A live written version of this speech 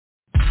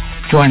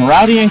Join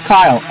Rowdy and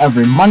Kyle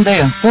every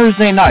Monday and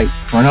Thursday night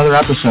for another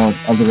episode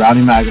of the Rowdy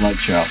Maglite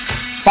Show,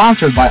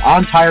 sponsored by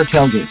On Tire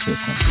Tailgate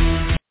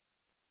System.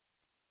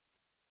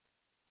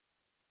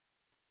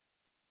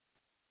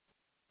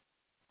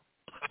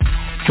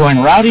 Join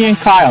Rowdy and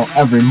Kyle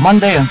every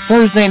Monday and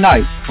Thursday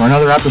night for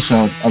another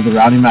episode of the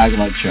Rowdy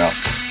Maglite Show,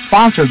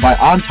 sponsored by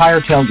On Tire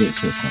Tailgate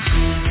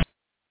System.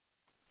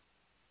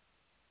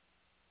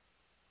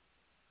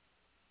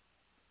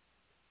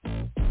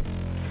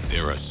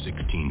 There are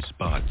 16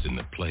 spots in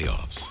the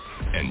playoffs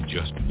and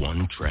just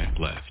one track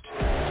left.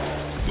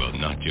 Well,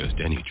 not just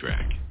any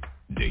track,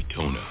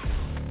 Daytona.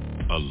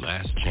 A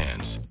last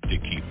chance to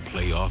keep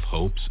playoff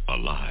hopes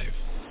alive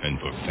and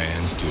for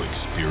fans to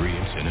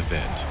experience an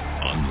event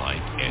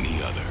unlike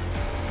any other.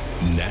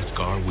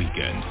 NASCAR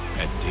Weekend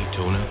at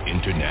Daytona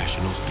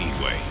International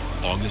Speedway,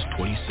 August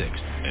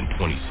 26th and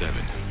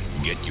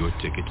 27th. Get your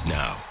tickets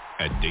now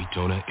at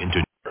Daytona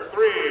International. 3,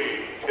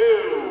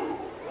 2,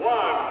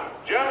 1.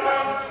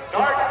 Gentlemen,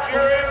 start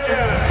your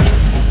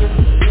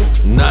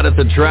engine. Not at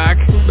the track?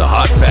 The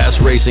Hot Pass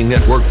Racing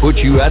Network puts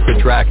you at the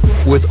track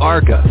with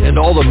ARCA and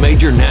all the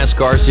major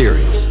NASCAR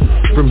series.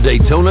 From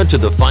Daytona to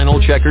the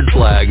final checkered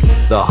flag,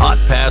 the Hot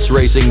Pass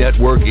Racing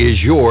Network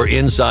is your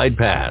inside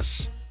pass.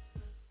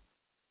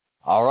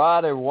 All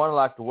right, everyone, I'd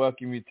like to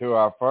welcome you to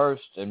our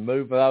first and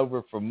move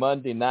over from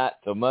Monday night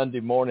to Monday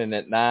morning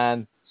at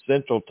 9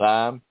 Central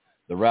Time,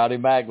 the Rowdy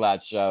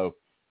Maglite Show,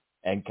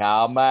 and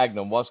Kyle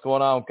Magnum. What's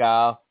going on,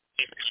 Kyle?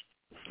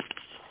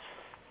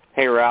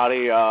 Hey,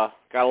 Rowdy.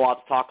 Got a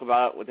lot to talk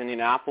about with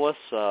Indianapolis,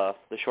 the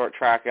short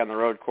track and the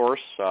road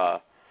course. I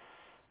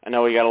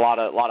know we got a lot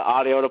of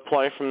audio to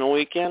play from the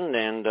weekend,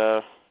 and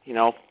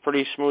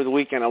pretty smooth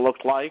weekend it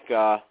looked like. We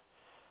have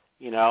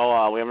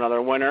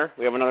another winner.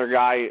 We have another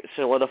guy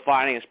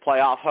solidifying his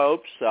playoff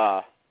hopes.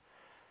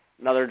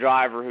 Another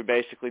driver who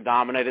basically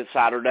dominated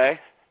Saturday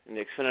in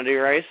the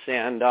Xfinity race,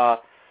 and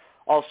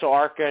also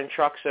ARCA and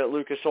trucks at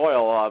Lucas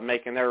Oil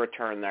making their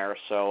return there.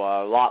 So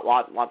a lot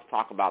to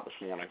talk about this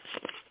morning.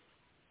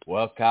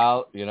 Well,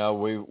 Kyle,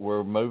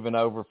 we're moving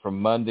over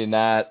from Monday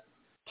night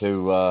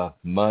to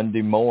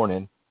Monday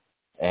morning,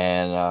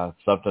 and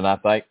something I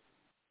think,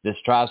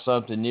 just try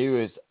something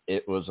new.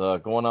 It was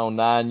going on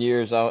 9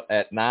 years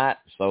at night,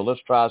 so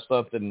let's try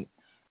something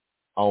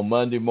on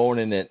Monday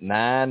morning at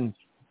 9,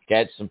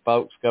 catch some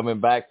folks coming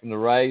back from the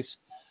race,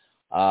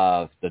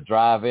 the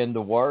drive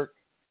into work,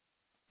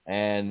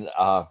 and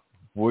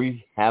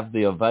we have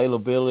the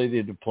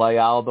availability to play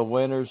all the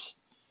winners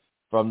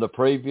from the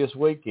previous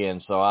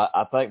weekend. So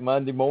I think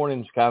Monday morning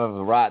is kind of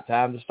the right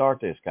time to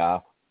start this,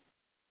 Kyle.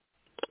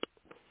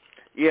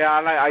 Yeah,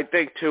 and I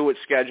think, too, with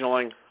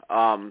scheduling,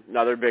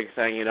 another big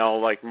thing,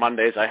 like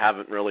Mondays I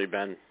haven't really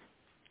been,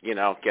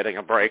 getting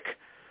a break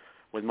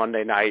with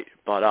Monday night.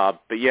 But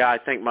yeah, I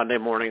think Monday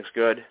morning's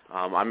good.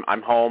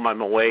 I'm home,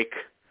 I'm awake,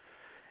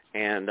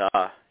 and,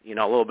 a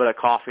little bit of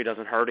coffee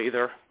doesn't hurt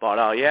either.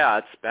 But, yeah,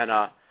 it's been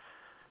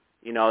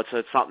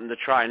it's something to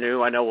try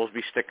new. I know we'll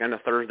be sticking to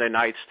Thursday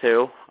nights,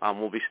 too.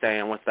 We'll be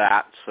staying with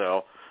that.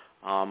 So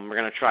we're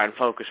going to try and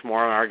focus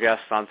more on our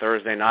guests on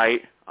Thursday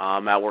night.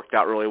 That worked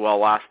out really well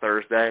last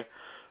Thursday.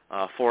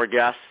 4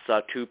 guests,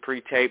 2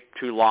 pre-taped,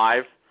 2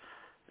 live.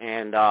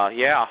 And,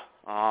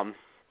 kind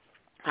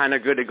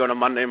of good to go to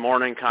Monday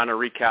morning, kind of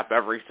recap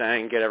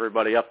everything, get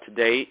everybody up to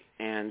date,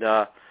 and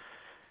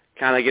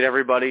kind of get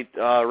everybody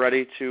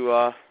ready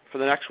to for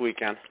the next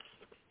weekend.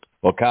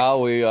 Well,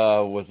 Kyle, we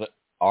was at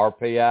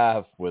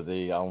RPI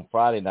on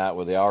Friday night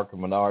with the ARCA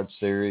Menard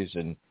Series,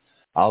 and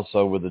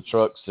also with the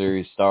Truck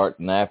Series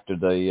starting after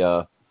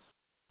the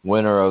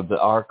winner of the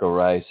ARCA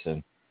race.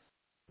 And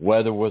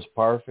weather was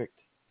perfect,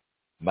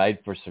 made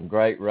for some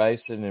great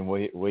racing, and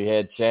we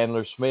had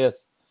Chandler Smith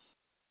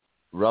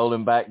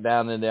rolling back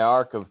down in the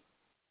ARCA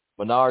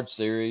Menard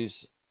Series,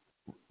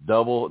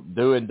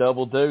 doing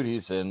double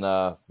duties,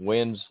 and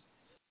wins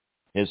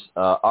his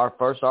our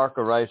first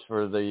ARCA race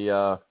for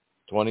the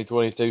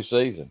 2022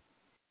 season.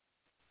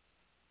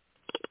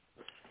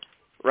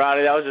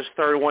 Rowdy, that was his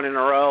third one in a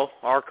row.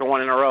 ARCA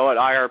one in a row at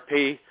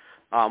IRP.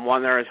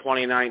 Won there in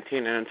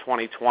 2019 and in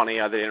 2020.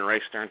 They didn't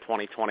race there in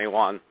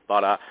 2021.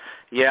 But,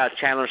 yeah,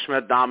 Chandler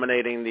Smith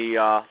dominating the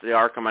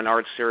ARCA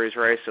Menard Series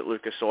race at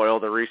Lucas Oil,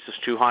 the Reese's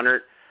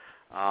 200.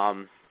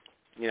 I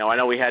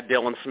know we had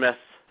Dylan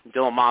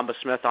Mamba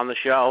Smith on the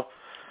show.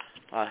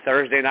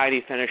 Thursday night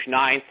he finished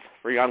 9th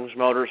for Young's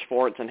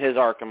Motorsports in his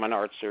ARCA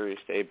Menard Series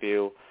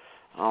debut.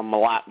 A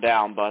lap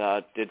down,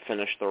 but did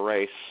finish the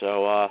race.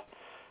 So,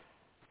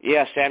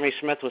 yeah, Sammy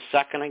Smith was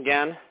second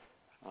again.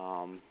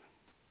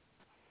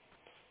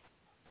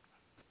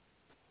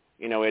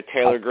 We had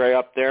Taylor Gray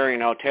up there.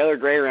 Taylor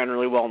Gray ran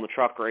really well in the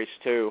truck race,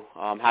 too.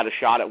 Had a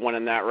shot at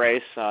winning that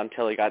race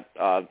until he got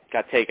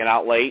taken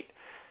out late.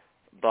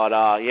 But,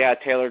 yeah,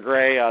 Taylor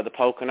Gray, the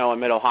Pocono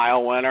and Mid-Ohio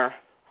winner.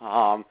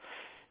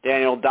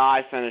 Daniel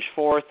Dye finished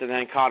 4th, and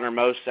then Connor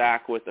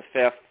Mosack with the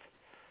 5th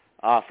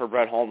for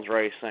Brett Holmes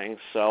Racing.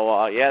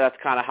 So, yeah, that's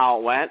kind of how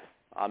it went.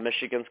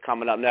 Michigan's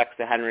coming up next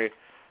to Henry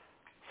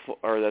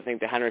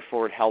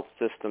Ford Health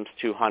Systems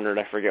 200.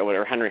 I forget what,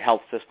 or Henry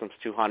Health Systems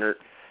 200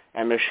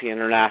 at Michigan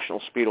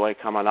International Speedway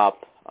coming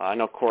up. I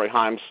know Corey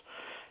Himes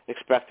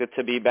expected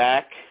to be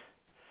back,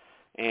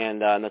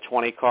 and in the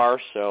 20 car.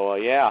 So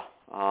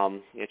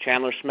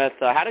Chandler Smith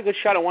had a good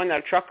shot at winning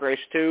that truck race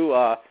too.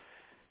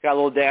 Got a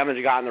little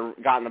damage, got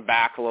in the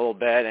back a little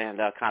bit, and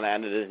kind of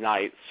ended his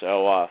night.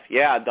 So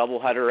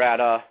doubleheader at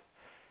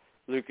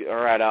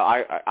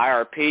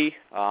IRP.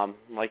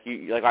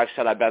 Like I've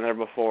said, I've been there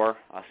before.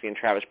 Seen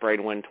Travis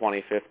Braden win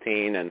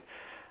 2015, and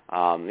it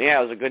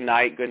was a good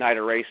night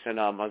of racing.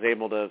 I was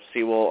able to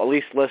see, at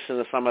least listen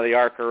to some of the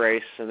ARCA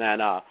race, and then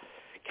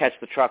catch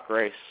the truck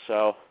race.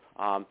 So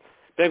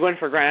big win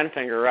for Grant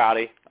Enfinger,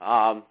 Rowdy.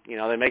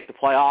 They make the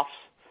playoffs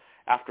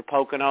after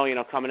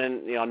Pocono, coming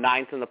in,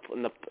 ninth in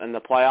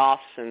the playoffs,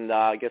 and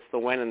gets the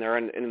win, and they're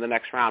in the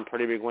next round.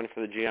 Pretty big win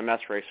for the GMS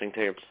racing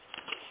team.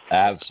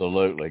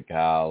 Absolutely,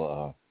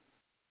 Kyle.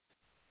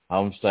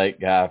 Home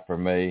state guy for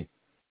me.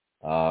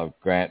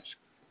 Grant's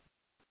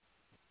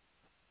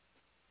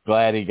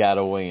glad he got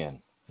a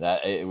win.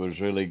 That it was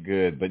really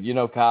good. But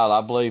Kyle,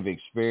 I believe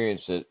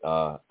experience at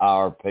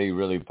IRP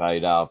really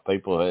paid off.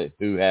 People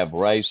who have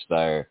raced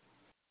there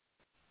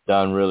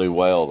done really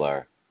well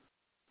there.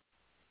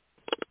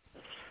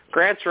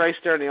 Grant's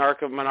raced there in the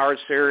ARCA Menard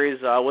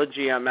Series with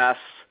GMS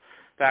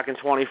back in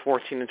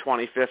 2014 and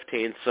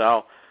 2015.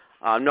 So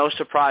no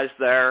surprise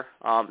there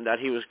that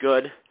he was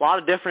good. A lot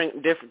of differing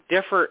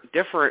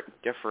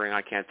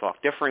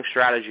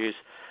strategies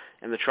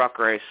in the truck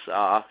race.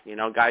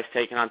 Guys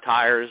taking on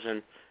tires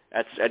and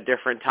at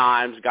different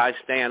times, guys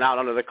staying out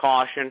under the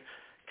caution.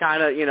 It's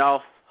kind of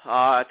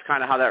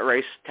how that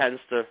race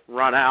tends to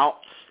run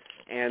out.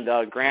 And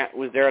Grant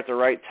was there at the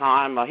right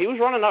time. He was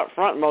running up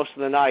front most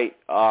of the night.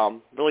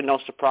 Really no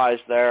surprise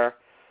there.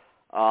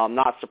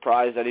 Not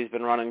surprised that he's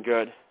been running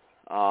good.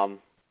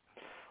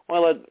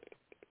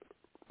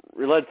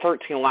 We led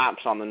 13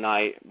 laps on the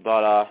night,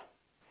 but I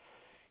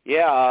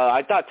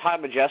thought Ty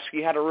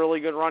Majeski had a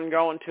really good run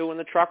going too in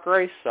the truck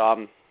race.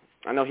 I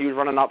know he was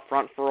running up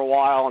front for a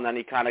while, and then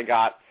he kind of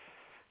got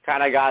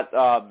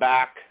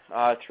back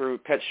through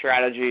pit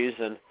strategies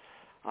and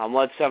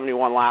led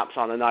 71 laps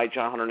on the night.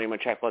 John Hunter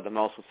Nemechek led the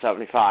most with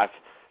 75.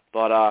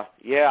 But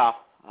you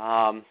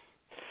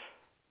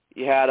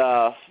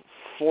had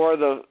four of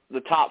the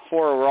top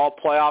four were all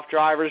playoff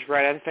drivers: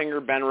 Grant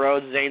Enfinger, Ben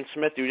Rhodes, Zane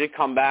Smith, who did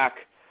come back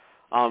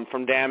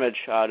from damage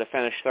to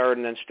finish third,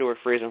 and then Stuart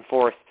Friesen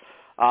fourth.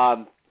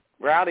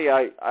 Rowdy,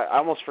 I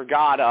almost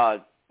forgot,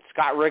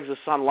 Scott Riggs'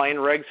 son, Lane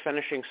Riggs,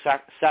 finishing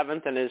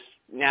seventh in his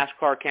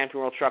NASCAR Camping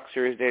World Truck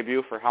Series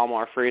debut for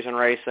Helmar Friesen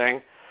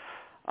Racing.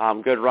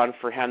 Good run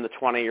for him, the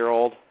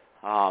 20-year-old.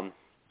 It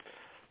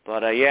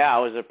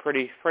was a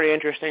pretty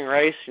interesting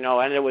race.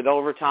 Ended with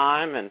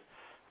overtime, and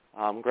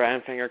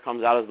Grant Enfinger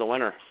comes out as the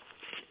winner.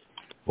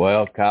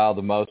 Well, Kyle,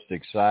 the most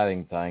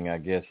exciting thing, I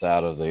guess,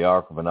 out of the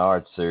ARCA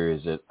Menard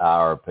Series at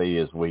IRP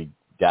is we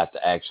got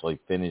to actually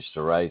finish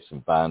the race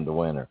and find the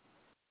winner.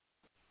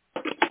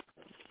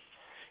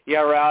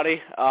 Yeah,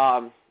 Rowdy.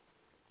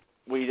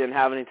 We didn't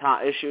have any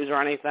issues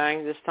or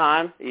anything this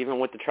time, even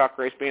with the truck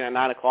race being at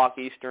 9 o'clock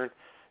Eastern.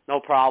 No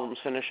problems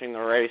finishing the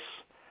race.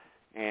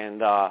 And,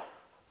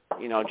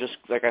 just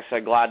like I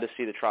said, glad to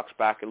see the trucks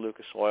back at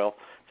Lucas Oil,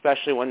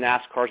 especially when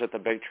NASCAR's at the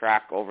big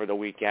track over the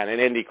weekend, and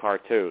IndyCar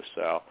too.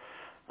 So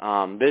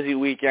busy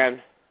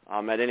weekend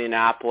at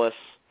Indianapolis.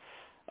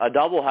 A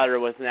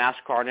doubleheader with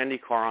NASCAR and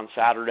IndyCar on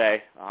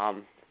Saturday.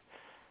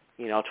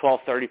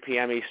 12:30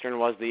 p.m. Eastern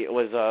was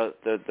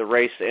the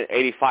race,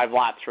 85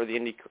 laps for the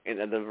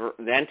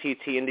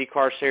NTT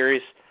IndyCar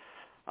Series,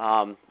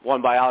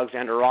 won by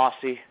Alexander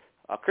Rossi.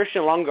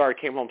 Christian Lundgaard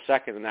came home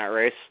second in that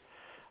race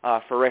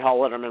for Ray Hall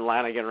Letterman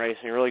Lanigan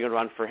Racing. A really good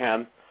run for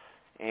him,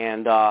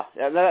 and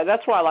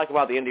that's what I like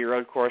about the Indy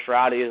Road Course,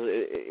 Rowdy. Is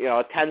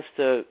it tends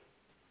to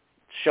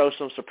show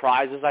some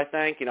surprises. I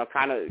think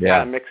kind of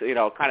mix,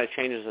 kind of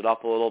changes it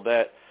up a little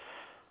bit.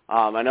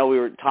 I know we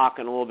were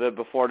talking a little bit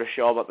before the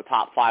show about the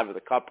top 5 of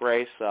the Cup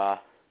race.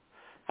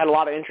 Had a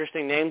lot of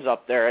interesting names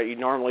up there that you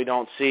normally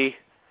don't see,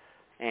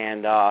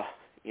 and Ross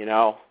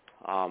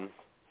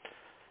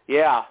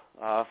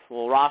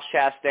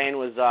Chastain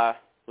was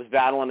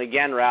battling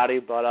again, Rowdy,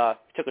 but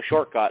took a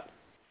shortcut.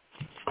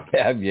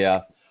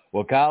 Yeah.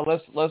 Well, Kyle,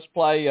 let's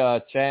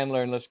play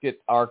Chandler and let's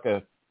get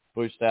ARCA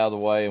pushed out of the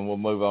way, and we'll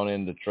move on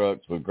into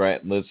trucks with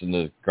Grant. Listen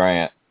to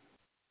Grant.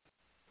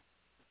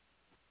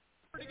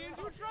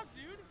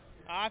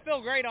 I feel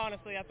great,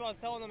 honestly. That's what I was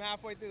telling them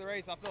halfway through the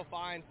race. I feel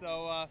fine,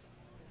 so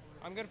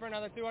I'm good for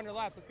another 200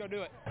 laps. Let's go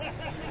do it.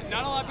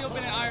 Not a lot of people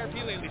have been at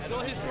IRP lately.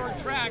 Still a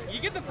historic track. You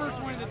get the first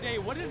win of the day.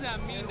 What does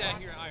that mean that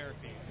here at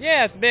IRP?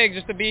 Yeah, it's big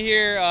just to be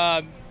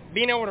here.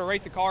 Being able to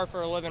race a car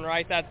for a living,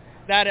 right?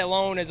 That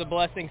alone is a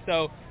blessing.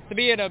 So to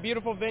be at a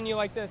beautiful venue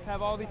like this,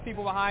 have all these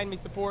people behind me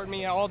supporting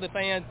me, all the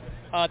fans,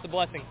 it's a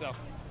blessing. So.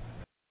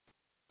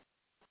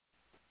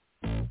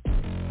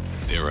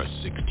 There are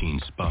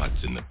 16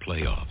 spots in the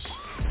playoffs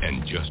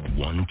and just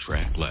one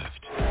track left.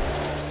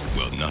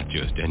 Well, not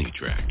just any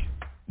track.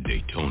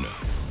 Daytona.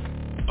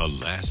 A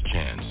last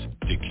chance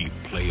to keep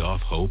playoff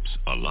hopes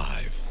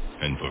alive.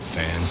 and for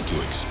fans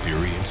to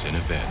experience an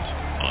event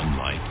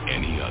unlike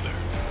any other.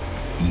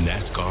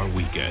 NASCAR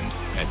Weekend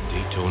at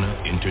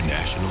Daytona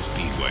International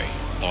Speedway,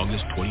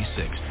 August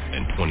 26th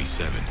and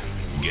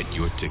 27th. Get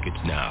your tickets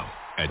now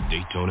at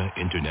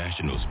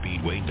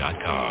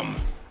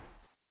DaytonaInternationalSpeedway.com.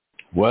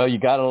 Well, you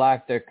got to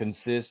like their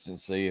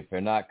consistency. If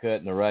they're not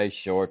cutting the race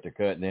short, they're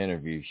cutting the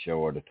interview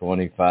short. A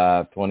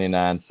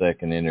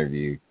 29-second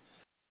interview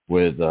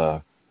with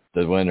the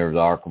winner of the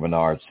ARCA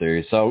Menard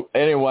Series. So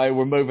anyway,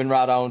 we're moving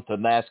right on to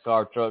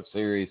NASCAR Truck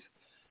Series,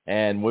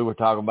 and we were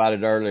talking about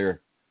it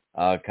earlier.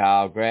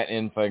 Kyle, Grant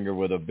Enfinger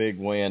with a big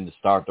win to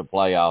start the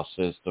playoff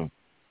system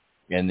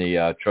in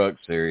the Truck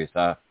Series.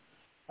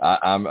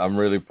 I'm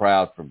really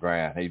proud for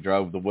Grant. He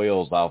drove the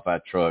wheels off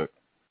that truck.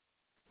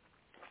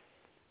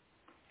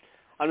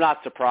 I'm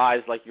not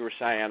surprised, like you were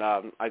saying.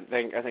 I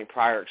think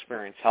prior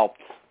experience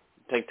helped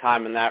big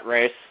time in that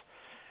race.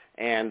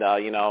 And,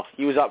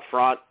 he was up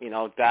front,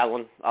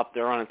 battling up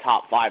there running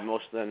top 5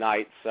 most of the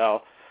night.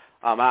 So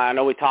I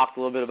know we talked a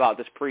little bit about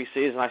this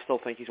preseason. I still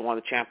think he's one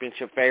of the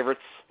championship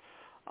favorites.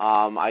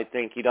 I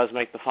think he does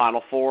make the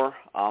Final Four.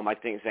 I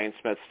think Zane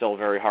Smith's still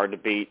very hard to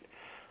beat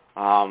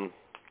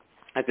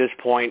at this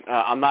point.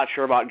 I'm not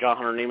sure about John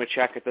Hunter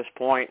Nemechek at this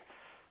point.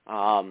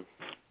 I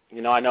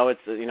know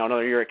it's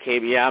another year at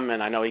KBM,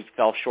 and I know he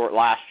fell short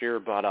last year,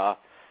 but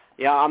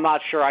I'm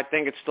not sure. I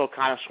think it's still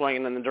kind of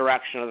swinging in the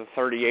direction of the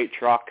 38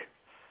 truck.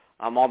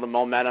 All the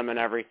momentum and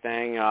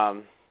everything.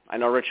 I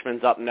know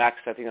Richmond's up next.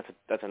 I think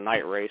that's a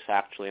night race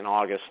actually in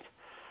August,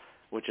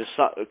 which is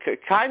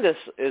kind of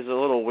is a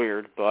little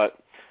weird, but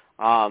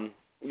I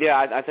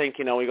think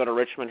we go to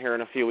Richmond here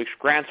in a few weeks.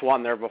 Grant's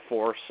won there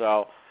before,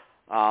 so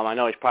I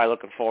know he's probably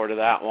looking forward to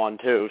that one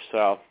too.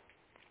 So,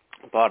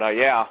 but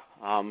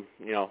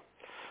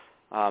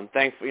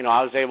thankfully,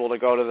 I was able to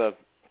go to the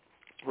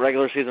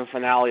regular season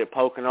finale at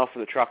Pocono for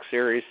the Truck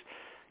Series,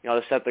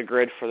 to set the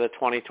grid for the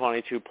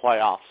 2022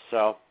 playoffs.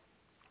 So,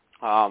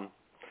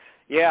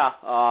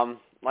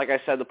 like I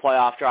said, the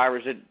playoff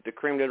drivers, the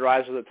cream did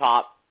rise to the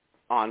top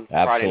on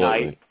Friday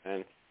night.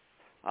 And,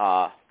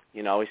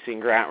 we've seen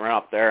Grant run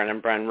up there, and then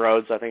Brendan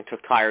Rhodes, I think,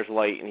 took tires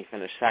late, and he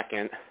finished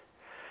second.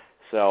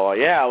 So, it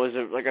was,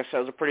 like I said,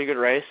 it was a pretty good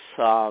race.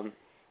 I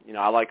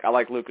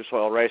like Lucas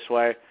Oil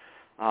Raceway.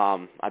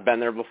 I've been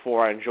there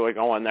before. I enjoy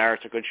going there.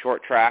 It's a good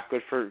short track.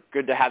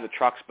 Good to have the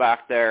trucks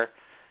back there,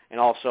 and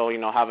also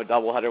have a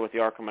doubleheader with the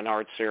ARCA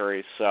Menard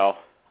Series. So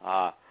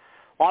a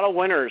lot of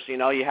winners.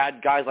 You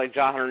had guys like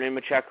John Hunter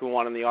Nemechek who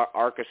won in the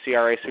ARCA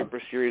CRA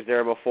Super Series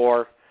there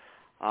before.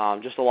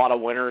 Just a lot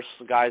of winners.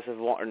 Guys have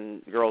won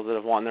and girls that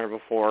have won there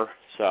before.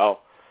 So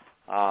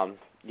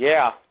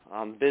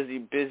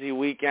busy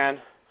weekend.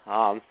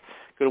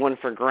 Good win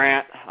for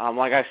Grant.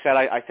 Like I said,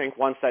 I think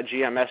once that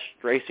GMS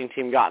racing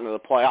team got into the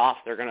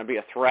playoffs, they're going to be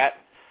a threat.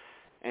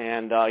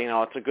 And,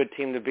 it's a good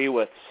team to be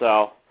with.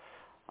 So,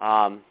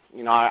 I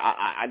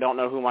don't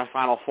know who my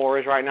Final Four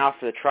is right now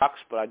for the trucks,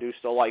 but I do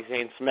still like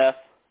Zane Smith.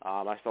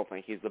 I still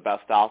think he's the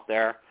best out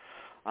there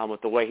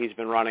with the way he's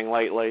been running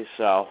lately.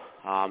 So,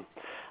 I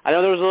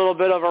know there was a little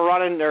bit of a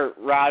run in there,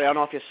 Rowdy. I don't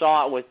know if you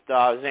saw it with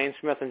Zane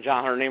Smith and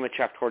John Hunter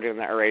Nemechek toward the end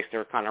of that race. They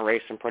were kind of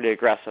racing pretty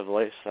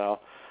aggressively. So,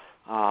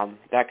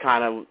 that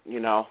kind of,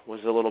 was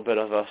a little bit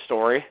of a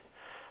story.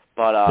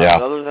 But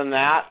other than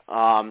that,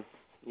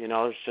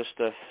 it's just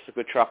a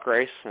good truck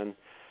race. And,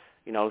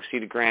 see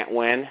the Grant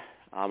win.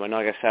 I know,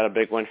 like I said, a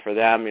big win for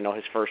them,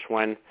 his first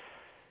win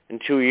in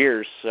 2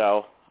 years.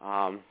 So,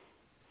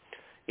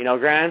 Grant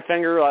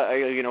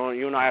Enfinger,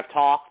 you and I have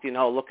talked,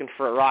 looking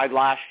for a ride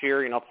last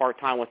year,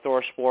 part-time with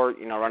ThorSport,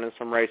 running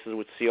some races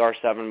with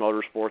CR7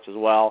 Motorsports as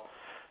well.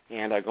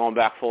 And going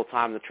back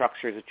full-time, the Truck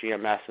Series at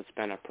GMS, it's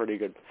been a pretty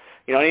good,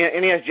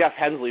 and he has Jeff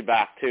Hensley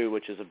back too,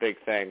 which is a big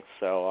thing.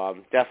 So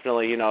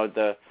definitely,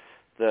 the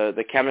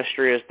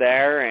chemistry is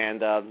there,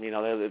 and, I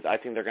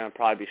think they're going to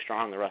probably be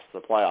strong the rest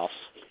of the playoffs.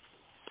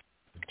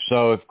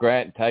 So if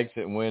Grant takes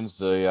it and wins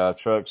the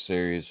Truck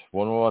Series,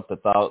 wonder what the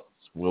thoughts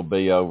will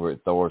be over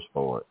at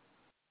ThorSport.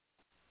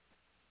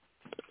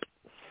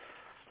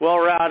 Well,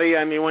 Rowdy,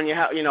 when you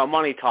have,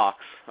 money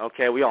talks,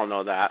 okay, we all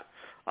know that.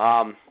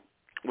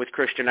 With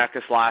Christian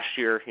Eckes last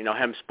year,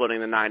 him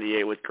splitting the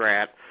 98 with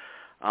Grant.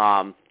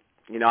 I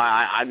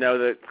know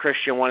that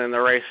Christian winning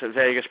the race at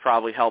Vegas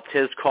probably helped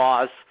his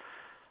cause.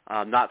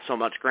 Not so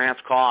much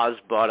Grant's cause,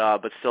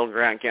 but still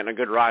Grant getting a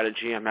good ride at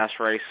GMS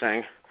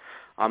Racing.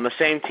 The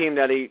same team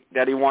that he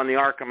won the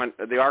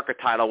ARCA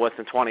title with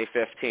in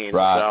 2015.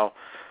 Right. So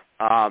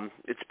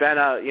it's been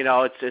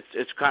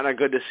it's kind of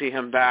good to see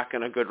him back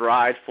in a good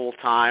ride full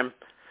time.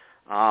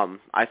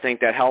 I think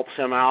that helps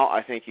him out.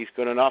 I think he's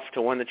good enough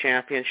to win the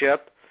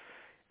championship.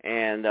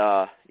 And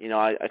I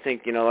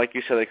think like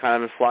you said, they kind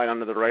of been flying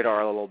under the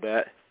radar a little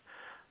bit.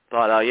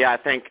 But I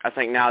think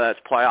now that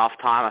it's playoff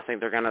time, I think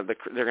they're gonna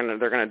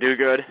do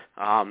good.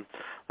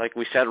 Like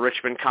we said,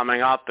 Richmond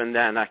coming up, and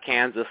then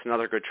Kansas,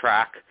 another good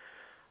track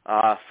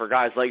for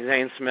guys like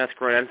Zane Smith,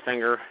 Grant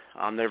Enfinger.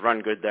 They've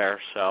run good there.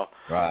 So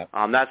right.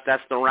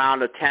 That's the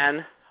round of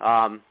 10.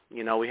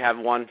 We have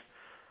one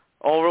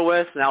over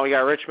with. Now we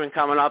got Richmond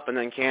coming up, and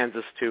then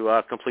Kansas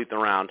to complete the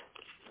round.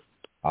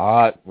 All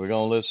right, we're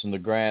going to listen to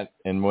Grant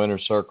in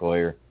Winner's Circle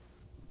here.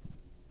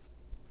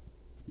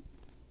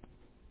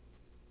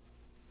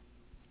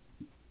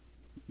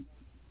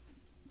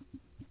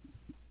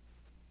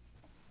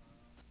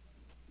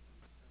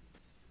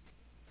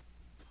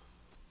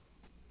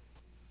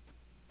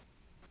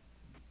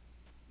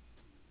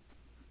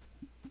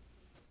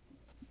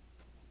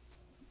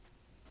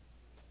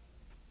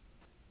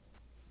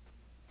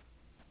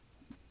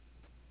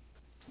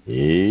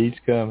 He's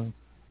coming.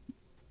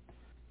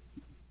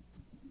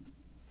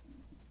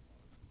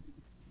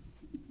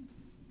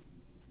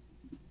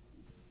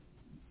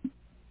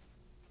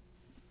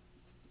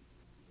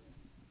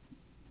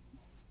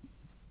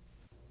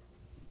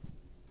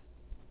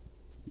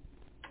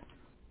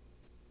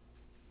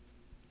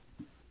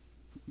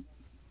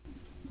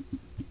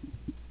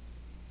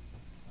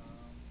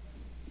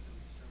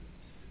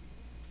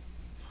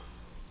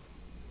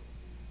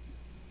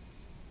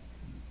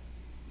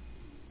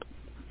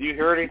 Do you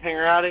hear anything,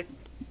 Rowdy?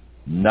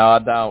 No, I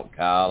don't,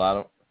 Kyle. I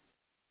don't.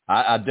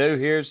 I do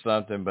hear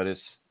something, but it's.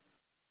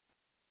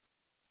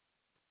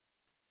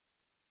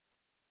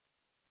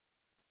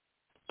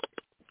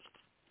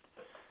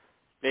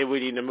 Maybe we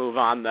need to move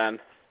on then.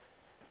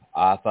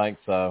 I think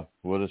so.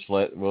 We'll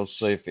see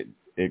if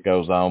it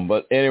goes on.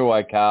 But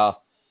anyway,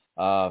 Kyle,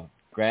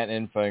 Grant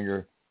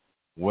Enfinger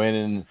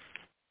winning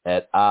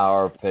at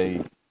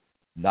IRP.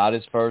 Not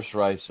his first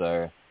race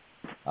there.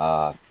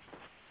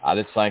 I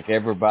just think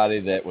everybody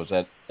that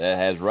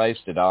has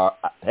raced at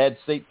had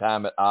seat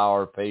time at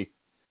IRP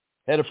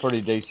had a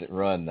pretty decent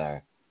run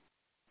there.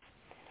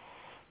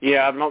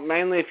 Yeah,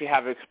 mainly if you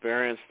have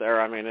experience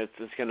there, I mean, it's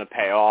going to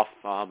pay off.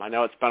 I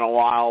know it's been a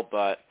while,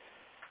 but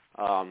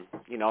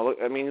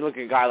look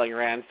at a guy like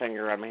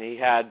Ranfinger. I mean, he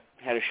had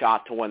a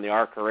shot to win the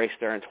ARCA race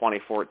there in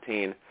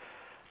 2014.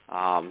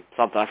 Something,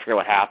 I forget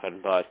what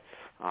happened, but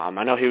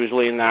I know he was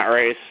leading that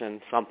race,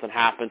 and something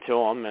happened to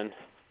him. And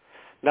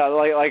no,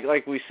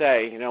 like we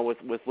say,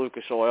 with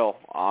Lucas Oil,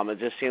 it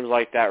just seems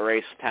like that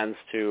race tends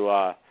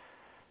to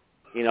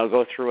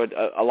go through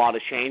a lot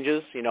of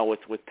changes,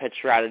 with pit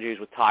strategies,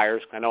 with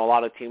tires. I know a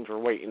lot of teams were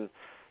waiting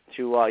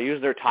to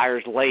use their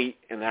tires late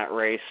in that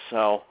race,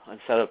 so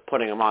instead of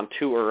putting them on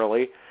too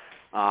early.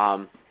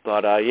 That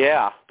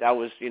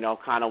was,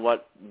 kind of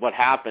what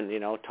happened.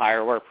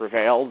 Tire wear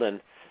prevailed,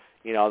 and,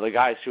 the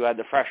guys who had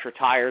the fresher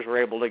tires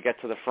were able to get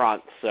to the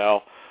front.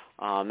 So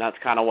that's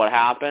kind of what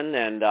happened,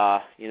 and,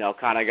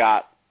 kind of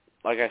got,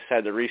 like I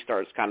said, the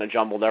restarts kind of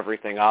jumbled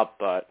everything up,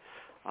 but,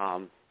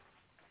 the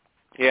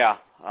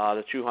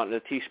 200,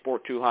 the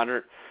T-Sport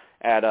 200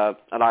 at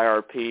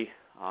IRP,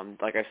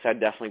 like I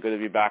said, definitely good to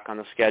be back on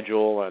the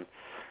schedule. And,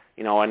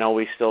 I know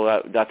we still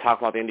got to talk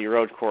about the Indy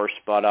Road Course,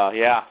 but,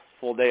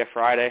 full day of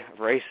Friday of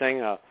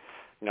racing,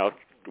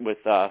 with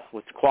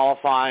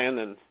qualifying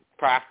and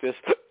practice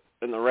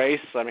in the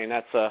race. I mean,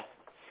 it's a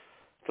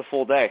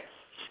full day.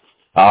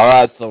 All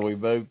right, so we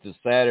moved to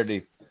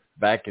Saturday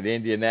back at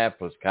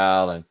Indianapolis,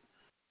 Kyle, and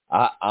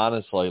I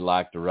honestly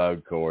like the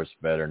road course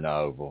better than the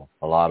oval.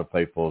 A lot of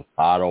people,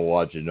 I don't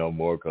watch it no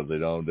more because they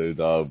don't do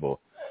the oval.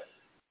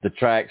 The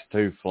track's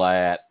too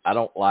flat. I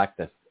don't like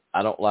the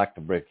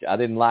brick. I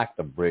didn't like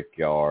the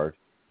Brickyard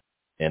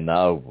in the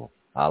oval.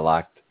 I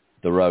liked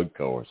the road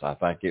course. I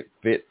think it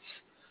fits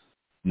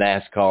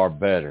NASCAR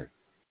better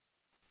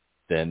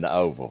than the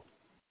oval.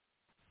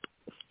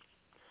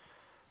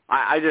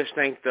 I just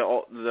think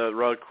the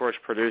road course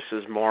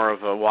produces more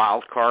of a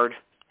wild card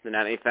than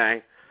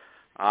anything.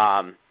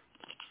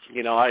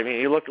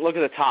 You look at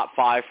the top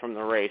five from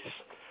the race,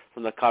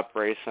 from the Cup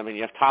race. I mean,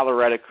 you have Tyler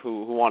Reddick,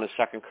 who won his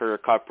second career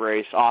Cup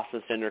race.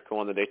 Austin Cindric, who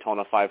won the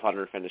Daytona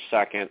 500, finished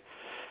second.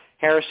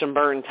 Harrison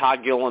Burton,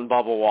 Todd Gilliland,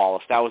 Bubba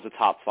Wallace. That was the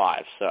top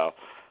five. So,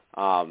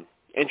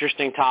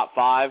 interesting top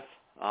five.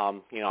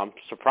 I'm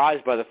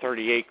surprised by the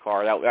 38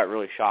 car. That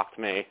really shocked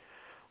me.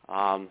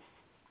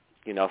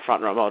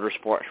 Front Row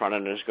Motorsports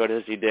running as good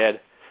as he did.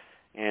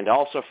 And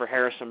also for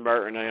Harrison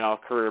Burton,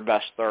 career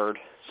best third.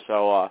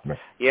 So,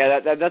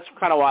 that's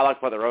kind of what I like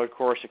about the road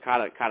course. It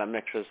kind of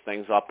mixes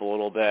things up a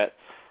little bit.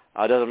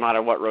 It doesn't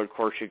matter what road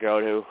course you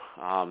go to.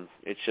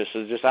 It's just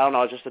I don't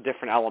know, it's just a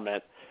different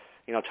element.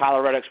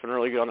 Tyler Reddick's been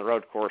really good on the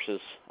road courses.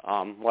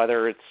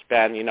 Whether it's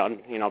been,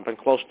 been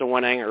close to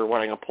winning or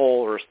winning a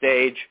pole or a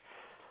stage.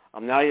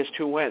 Now he has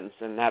 2 wins,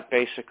 and that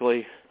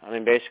basically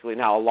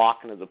now a lock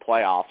into the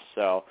playoffs.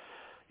 So,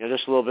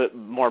 just a little bit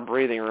more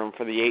breathing room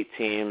for the 8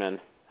 team, and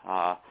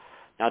now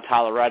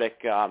Tyler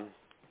Reddick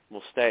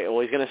will stay.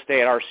 Well, he's going to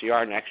stay at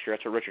RCR next year.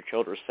 That's what Richard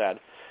Childress said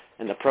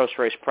in the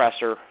post-race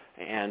presser.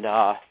 And,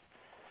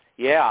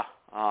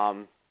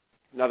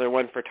 another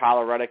win for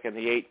Tyler Reddick and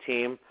the 8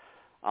 team.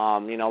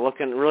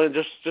 Looking really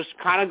just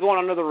kind of going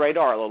under the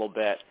radar a little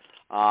bit.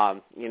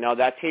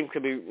 That team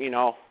could be,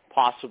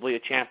 possibly a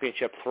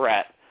championship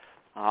threat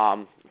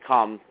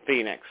come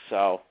Phoenix.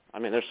 So,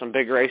 there's some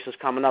big races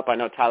coming up. I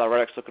know Tyler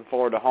Reddick's looking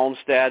forward to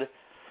Homestead.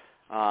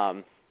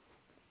 And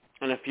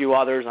a few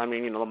others,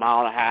 the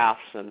mile and a halves.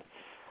 And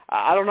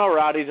I don't know,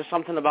 Rowdy, just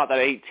something about that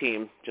 8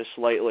 team just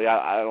lately.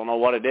 I don't know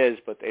what it is,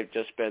 but they've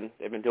been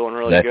doing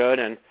really good.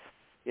 And,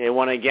 they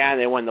win again.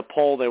 They win the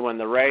pole. They win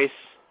the race.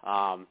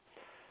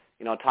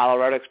 Tyler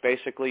Reddick's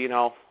basically,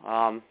 the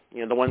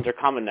wins are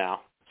coming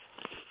now.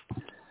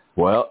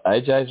 Well,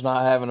 AJ's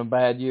not having a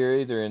bad year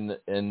either in the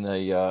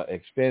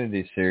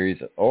Xfinity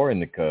Series or in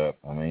the Cup.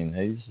 I mean,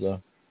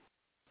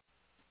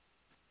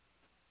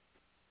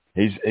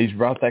 he's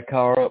brought that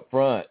car up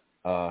front,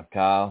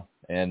 Kyle,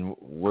 and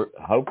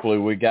hopefully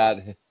we got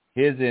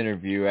his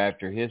interview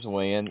after his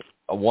win.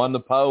 Won the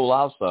pole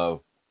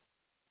also.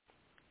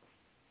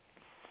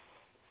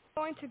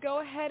 Going to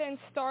go ahead and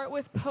start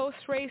with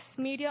post-race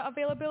media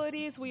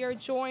availabilities. We are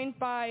joined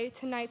by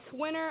tonight's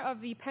winner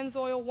of the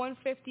Pennzoil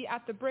 150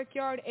 at the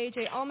Brickyard,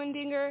 AJ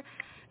Allmendinger,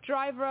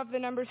 driver of the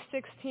number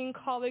 16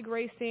 Colleague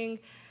Racing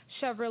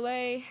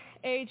Chevrolet.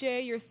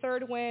 AJ, your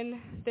third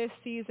win this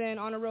season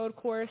on a road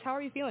course. How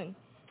are you feeling?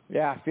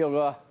 Yeah, I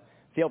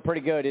feel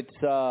pretty good.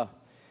 It's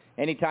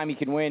anytime you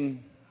can win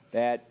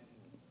at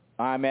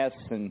IMS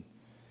and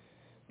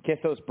kiss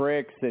those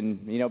bricks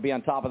and be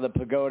on top of the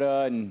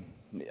pagoda, and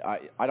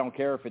I don't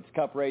care if it's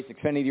Cup race,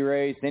 Xfinity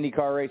race,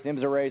 IndyCar race,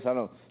 IMSA race, I don't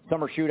know,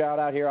 summer shootout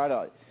out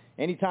here.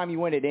 Anytime you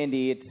win at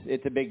Indy,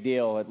 it's a big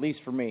deal, at least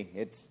for me.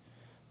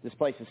 This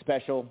place is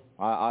special.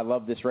 I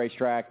love this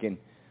racetrack, and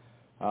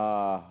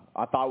I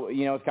thought,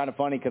 it's kind of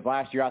funny because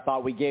last year I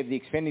thought we gave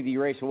the Xfinity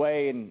race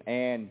away,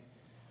 and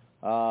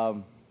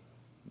through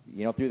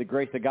the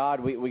grace of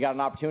God, we got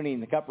an opportunity in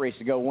the Cup race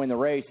to go win the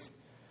race.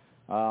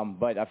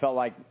 But I felt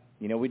like,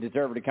 we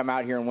deserved to come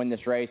out here and win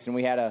this race, and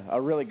we had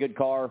a really good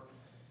car.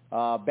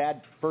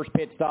 Bad first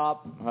pit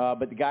stop,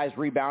 but the guys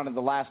rebounded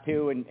the last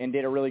two and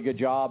did a really good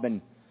job,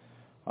 and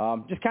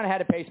just kind of had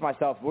to pace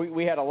myself.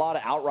 We had a lot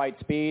of outright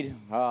speed.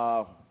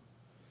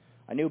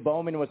 I knew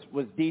Bowman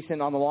was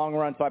decent on the long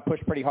run, so I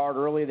pushed pretty hard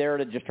early there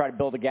to just try to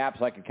build a gap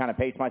so I could kind of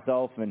pace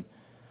myself, and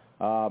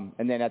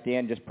then at the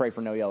end just pray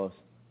for no yellows.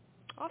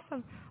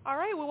 Awesome. All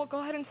right, well, we'll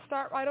go ahead and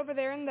start right over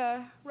there in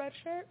the red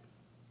shirt.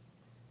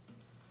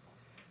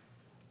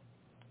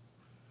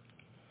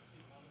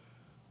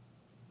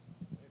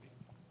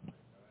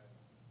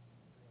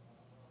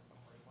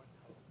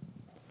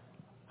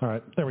 All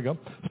right, there we go.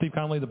 Steve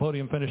Conley, the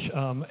podium finish.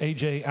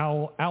 A.J.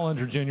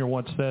 Allender Jr.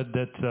 once said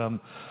that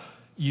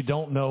you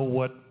don't know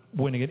what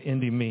winning at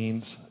Indy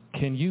means.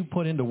 Can you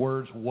put into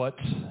words what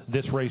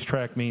this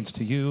racetrack means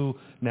to you,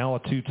 now a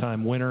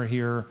two-time winner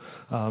here,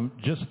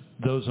 just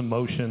those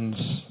emotions,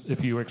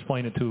 if you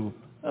explain it to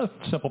a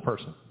simple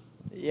person?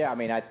 Yeah, I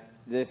mean, as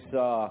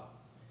I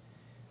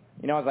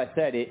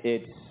said,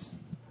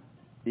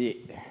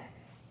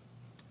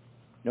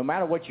 no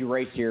matter what you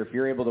race here, if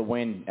you're able to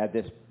win at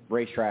this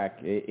racetrack,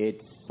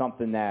 it's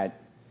something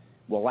that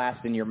will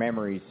last in your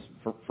memories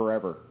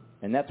forever,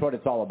 and that's what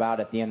it's all about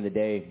at the end of the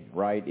day,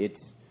 right? It's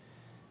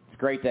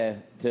great to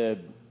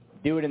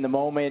do it in the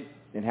moment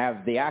and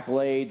have the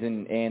accolades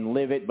and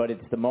live it, but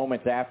it's the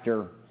moments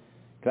after,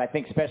 because I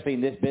think especially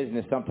in this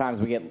business,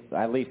 sometimes we get,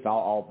 at least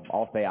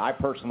I'll say, I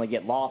personally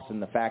get lost in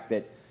the fact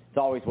that it's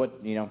always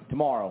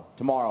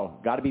tomorrow,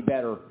 got to be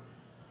better.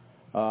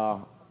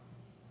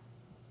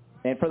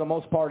 And for the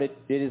most part,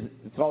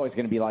 it's always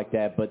going to be like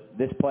that. But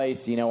this place,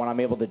 when I'm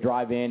able to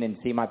drive in and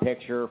see my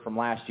picture from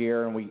last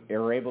year, and we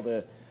are able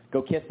to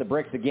go kiss the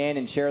bricks again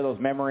and share those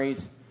memories.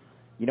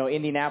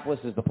 Indianapolis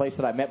is the place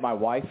that I met my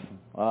wife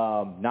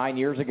 9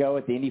 years ago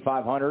at the Indy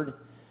 500.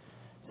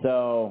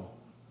 So,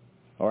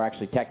 or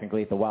actually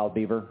technically at the Wild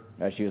Beaver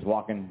as she was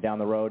walking down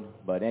the road.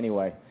 But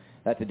anyway,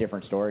 that's a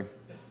different story.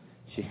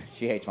 She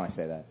hates when I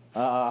say that.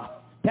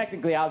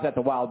 Technically, I was at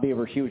the Wild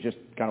Beaver. She was just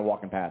kind of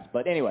walking past.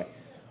 But anyway.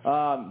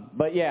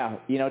 But yeah,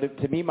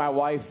 to meet my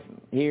wife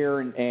here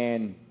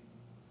and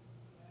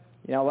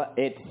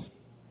it's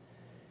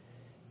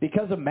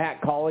because of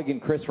Matt Colleague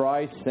and Chris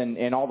Rice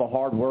and all the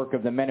hard work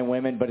of the men and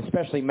women, but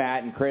especially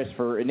Matt and Chris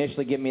for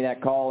initially giving me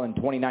that call in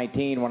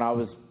 2019 when I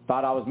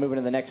thought I was moving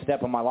to the next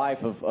step of my life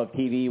of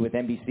TV with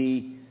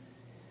NBC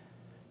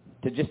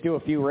to just do a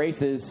few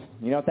races.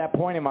 At that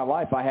point in my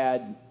life, I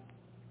had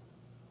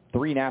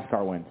 3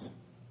 NASCAR wins,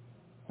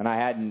 and I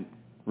hadn't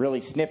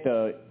really sniffed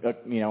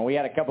we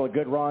had a couple of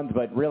good runs,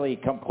 but really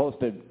come close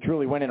to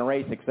truly winning a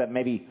race, except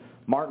maybe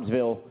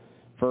Martinsville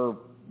for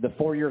the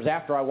 4 years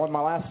after I won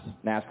my last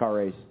NASCAR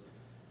race.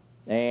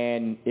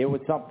 And it was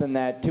something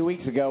that 2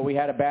 weeks ago we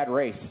had a bad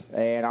race,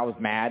 and I was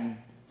mad.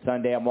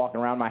 Sunday I'm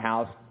walking around my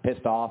house,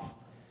 pissed off,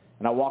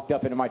 and I walked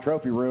up into my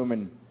trophy room,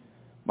 and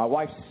my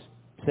wife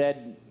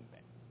said,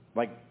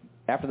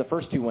 after the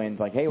first 2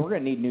 wins, hey, we're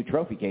going to need new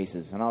trophy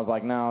cases. And I was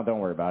like, no, don't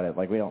worry about it.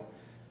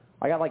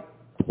 I got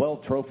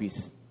 12 trophies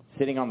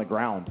sitting on the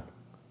ground.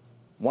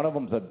 One of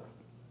them's a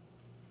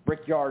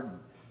Brickyard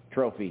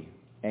trophy.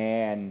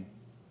 And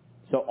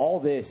so all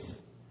this,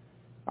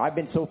 I've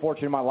been so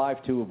fortunate in my life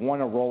to have won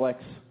a Rolex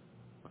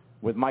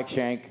with Mike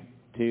Shank,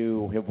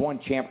 to have won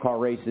Champ Car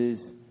races,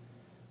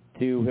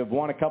 to have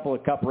won a couple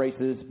of Cup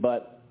races.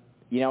 But,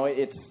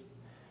 it's,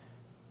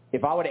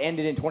 if I would have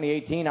ended in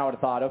 2018, I would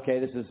have thought, okay,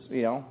 this is,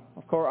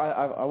 of course,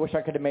 I wish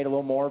I could have made a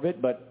little more of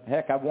it. But,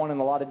 heck, I've won in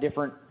a lot of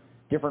different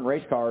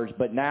race cars,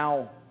 but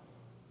now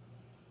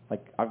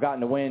I've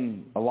gotten to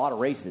win a lot of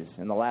races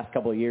in the last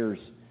couple of years,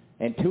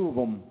 and 2 of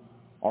them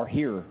are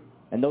here.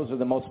 And those are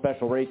the most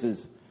special races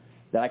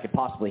that I could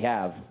possibly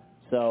have.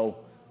 So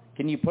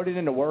can you put it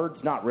into words?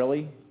 Not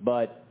really,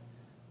 but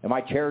am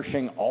I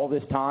cherishing all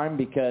this time?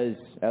 Because,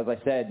 as I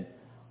said,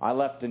 I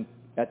left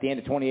at the end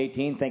of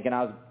 2018 thinking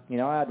I'd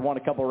won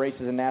a couple of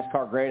races in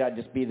NASCAR, great. I'd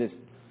just be this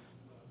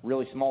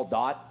really small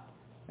dot.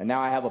 And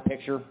now I have a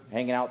picture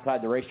hanging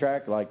outside the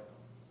racetrack. Like,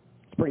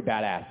 it's pretty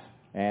badass.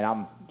 And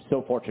I'm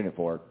so fortunate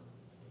for it.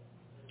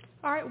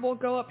 All right, we'll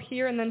go up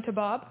here and then to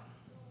Bob.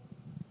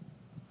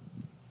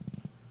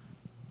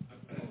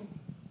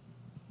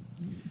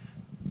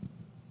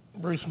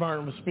 Bruce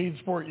Martin with Speed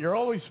Sport. You're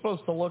always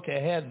supposed to look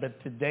ahead, but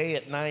today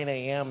at 9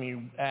 a.m.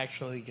 you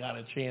actually got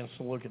a chance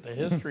to look at the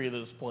history of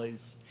this place.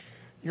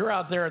 You're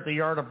out there at the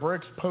Yard of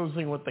Bricks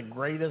posing with the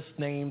greatest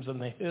names in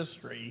the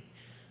history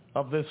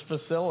of this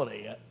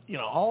facility.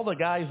 All the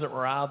guys that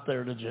were out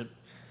there,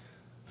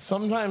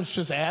 sometimes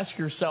just ask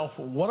yourself,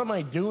 what am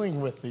I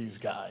doing with these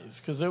guys?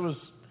 Because it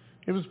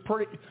was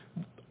pretty.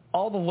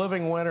 All the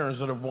living winners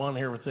that have won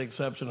here, with the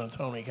exception of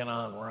Tony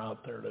Kanaan, were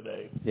out there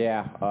today.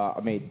 Yeah,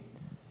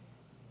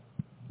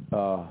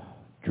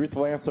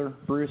 truthful answer,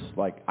 Bruce,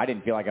 I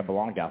didn't feel like I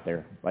belonged out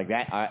there. Like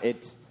that, I'm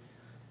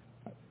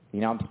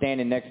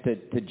standing next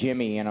to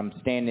Jimmy, and I'm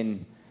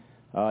standing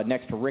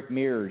next to Rick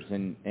Mears,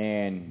 and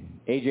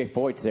AJ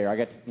Foyt's there. I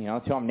get,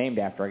 that's who I'm named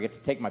after. I get to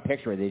take my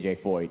picture with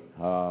AJ Foyt.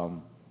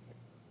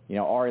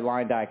 Ari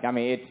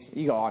Leindyke.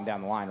 You go on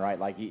down the line, right?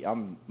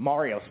 I'm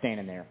Mario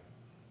standing there.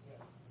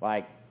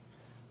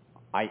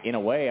 In a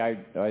way, I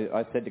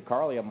said to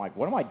Carly, I'm like,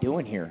 what am I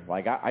doing here?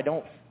 I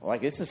don't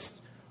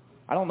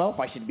know if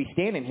I should be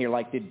standing here.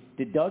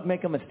 Did Doug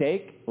make a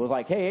mistake? It was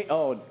like, hey,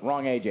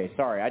 wrong AJ.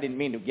 Sorry, I didn't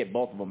mean to get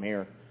both of them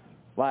here.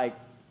 That's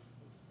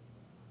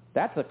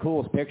the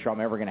coolest picture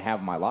I'm ever going to have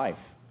in my life.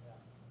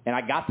 And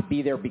I got to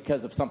be there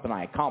because of something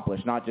I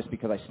accomplished, not just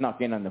because I snuck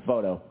in on the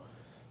photo.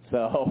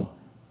 So,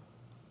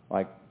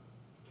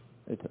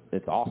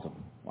 it's awesome.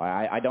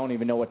 I don't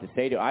even know what to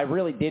say to it. I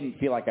really didn't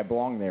feel like I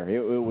belonged there.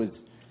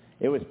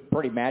 It was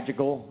pretty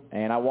magical,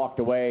 and I walked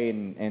away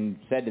and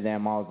said to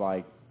them, I was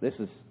like, this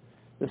is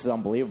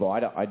unbelievable.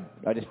 I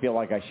just feel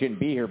like I shouldn't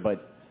be here,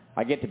 but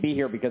I get to be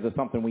here because of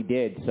something we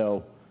did.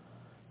 So,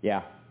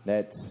 yeah,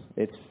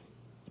 it's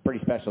pretty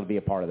special to be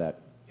a part of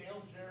that.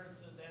 Dale Jarrett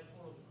said that's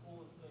one of the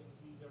coolest things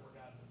he's ever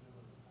gotten to do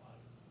in his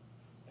life.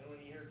 And when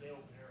you hear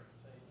Dale Jarrett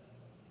say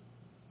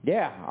that.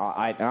 Yeah,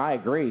 I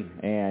agree.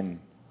 And,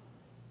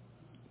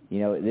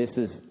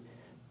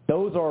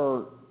 those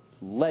are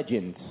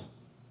legends,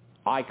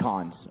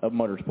 icons of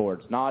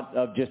motorsports, not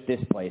of just this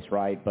place,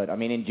 right? But,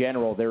 in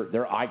general,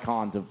 they're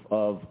icons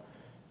of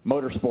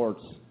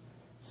motorsports.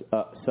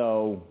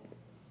 So,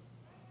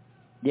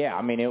 yeah,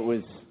 there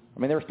was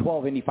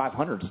 12 Indy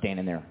 500s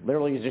standing there.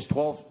 Literally, it was just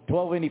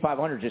 12 Indy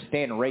 500s just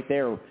standing right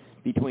there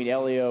between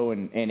Elio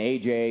and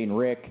AJ and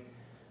Rick.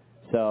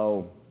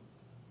 So,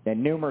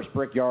 and numerous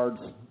brickyards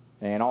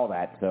and all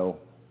that. So,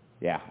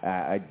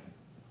 yeah,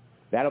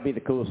 that'll be the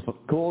coolest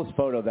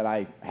photo that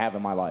I have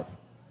in my life.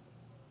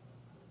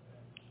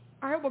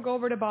 All right, we'll go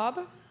over to Bob.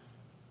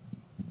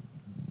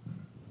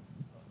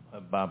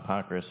 Bob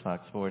Pockris,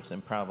 Fox Sports,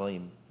 and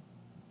probably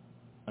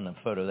on a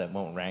photo that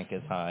won't rank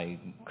as high,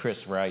 Chris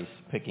Rice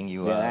picking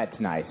you up. Yeah, that's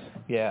nice.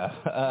 Yeah.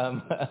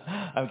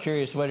 I'm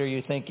curious, what are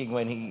you thinking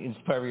when it's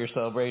part of your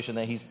celebration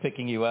that he's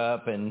picking you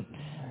up, and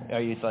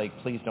are you like,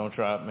 please don't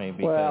drop me?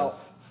 Because well,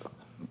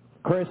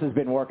 Chris has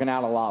been working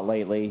out a lot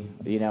lately,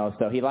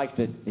 so he likes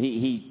to,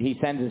 he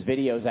sends his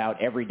videos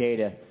out every day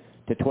to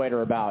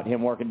Twitter about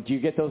him working. Do you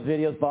get those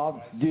videos,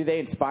 Bob? Do they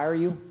inspire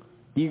you?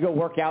 Do you go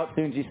work out as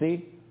soon as you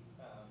see?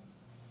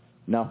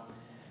 No.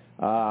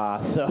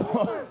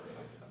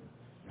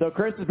 So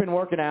Chris has been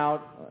working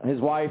out.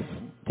 His wife,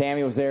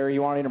 Tammy, was there. He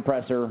wanted to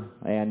impress her.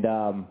 And,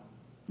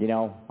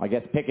 I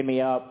guess picking me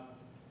up,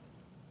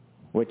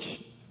 which,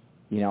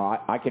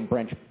 I can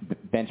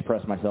bench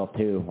press myself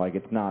too.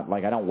 It's not,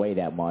 I don't weigh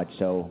that much.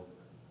 So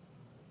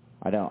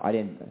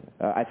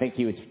I think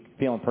he was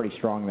feeling pretty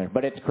strong there.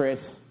 But it's Chris,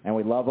 and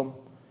we love him.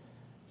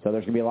 So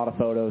there's going to be a lot of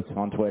photos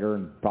on Twitter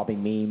and probably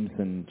memes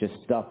and just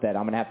stuff that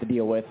I'm going to have to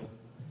deal with.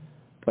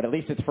 But at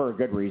least it's for a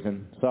good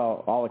reason,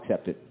 so I'll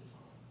accept it.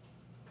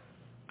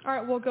 All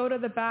right, we'll go to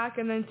the back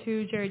and then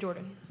to Jerry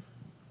Jordan.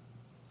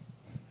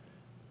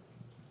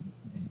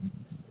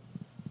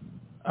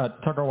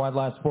 Tucker White,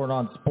 Last Sport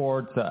on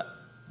Sports.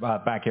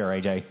 Back here,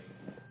 AJ.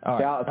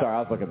 Sorry, I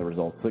was looking at the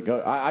results.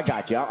 I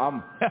got you.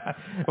 I'm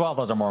well,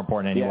 those are more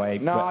important anyway.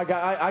 Yeah, no, I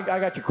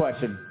got your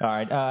question. All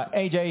right,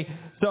 AJ.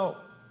 So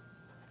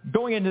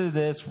going into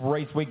this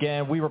race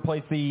weekend, we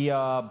replaced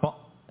the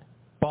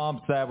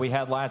bumps that we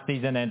had last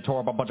season and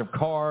tore up a bunch of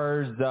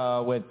cars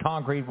with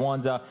concrete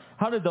ones.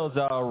 How did those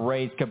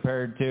race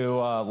compared to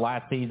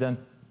last season?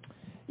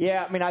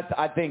 Yeah,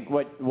 I think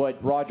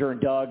what Roger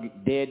and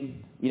Doug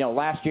did,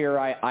 last year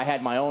I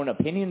had my own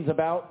opinions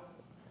about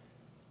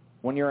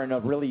when you're in a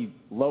really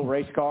low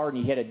race car and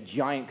you hit a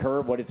giant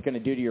curve, what it's going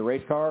to do to your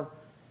race car.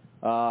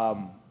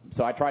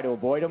 So I tried to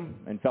avoid them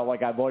and felt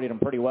like I avoided them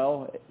pretty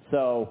well.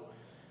 So,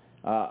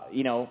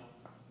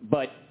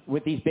 but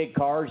with these big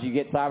cars, you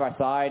get side by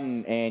side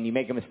and you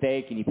make a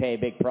mistake and you pay a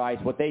big price.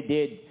 What they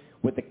did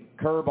with the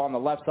curb on the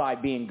left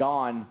side being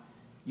gone,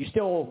 you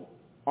still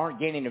aren't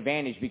gaining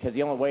advantage because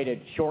the only way to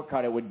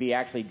shortcut it would be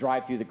actually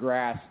drive through the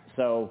grass.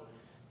 So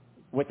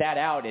with that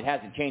out, it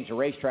hasn't changed the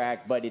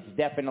racetrack, but it's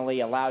definitely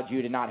allowed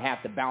you to not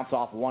have to bounce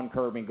off one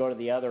curb and go to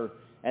the other.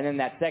 And then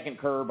that second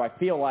curb, I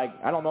feel like,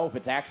 I don't know if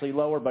it's actually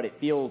lower, but it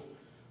feels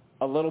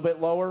a little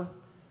bit lower.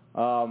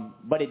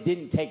 But it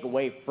didn't take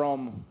away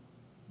from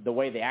the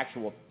way the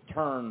actual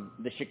turn,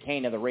 the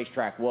chicane of the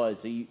racetrack was.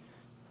 So, you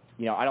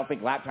know, I don't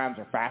think lap times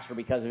are faster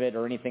because of it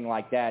or anything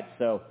like that.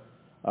 So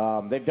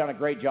they've done a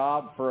great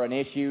job for an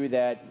issue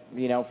that,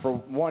 you know, for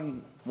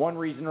one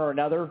reason or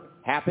another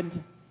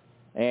happened.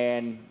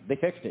 And they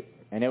fixed it,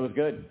 and it was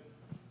good.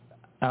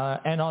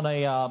 And on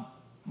a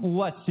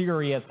less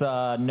serious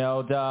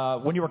note,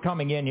 when you were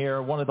coming in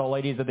here, one of the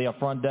ladies at the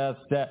front desk,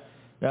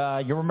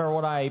 you remember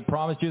what I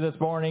promised you this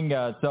morning?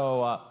 What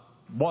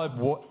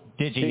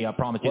did she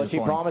promise you this morning? Well, she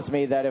promised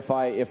me that if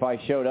I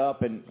showed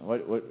up and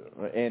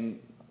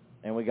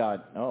we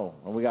got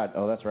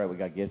that's right, we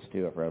got gifts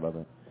too. I forgot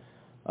about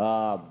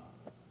that.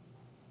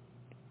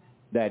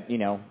 That, you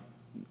know,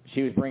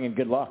 she was bringing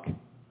good luck.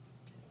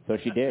 So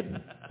she did.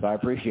 So I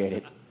appreciate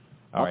it.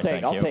 I'll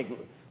take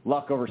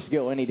luck over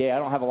skill any day. I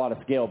don't have a lot of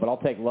skill, but I'll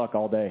take luck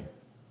all day.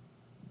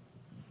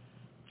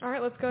 All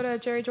right, let's go to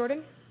Jerry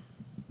Jordan.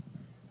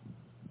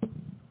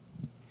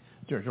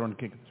 Jerry Jordan,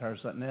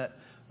 KickTheTires.net.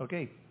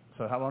 Okay,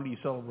 so how long do you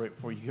celebrate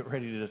before you get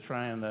ready to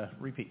try and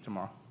repeat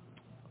tomorrow?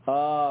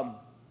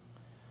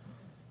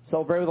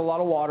 Celebrate with a lot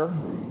of water.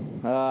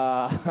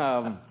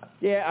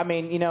 Yeah, I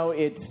mean, you know,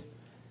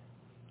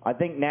 I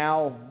think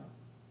now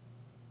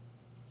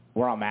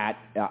where I'm at,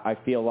 I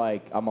feel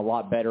like I'm a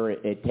lot better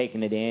at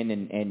taking it in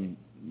and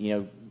you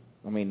know,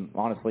 I mean,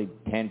 honestly,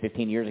 10,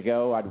 15 years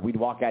ago, we'd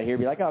walk out here and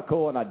be like, oh,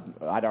 cool, and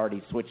I'd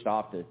already switched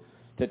off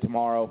to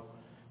tomorrow.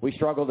 We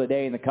struggled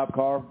today in the Cup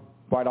car,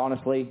 quite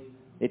honestly.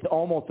 It's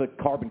almost a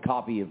carbon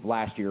copy of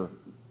last year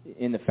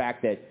in the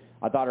fact that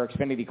I thought our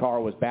Xfinity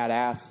car was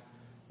badass,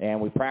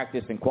 and we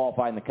practiced and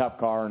qualified in the Cup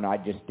car, and I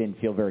just didn't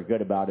feel very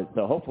good about it.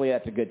 So hopefully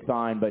that's a good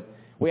sign, but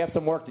we have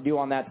some work to do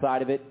on that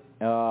side of it.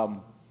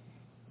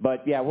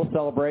 But, yeah, we'll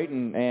celebrate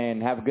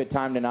and have a good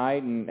time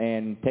tonight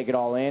and take it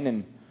all in,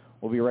 and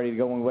we'll be ready to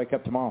go when we wake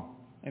up tomorrow.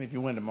 And if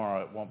you win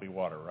tomorrow, it won't be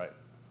water, right?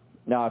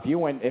 No,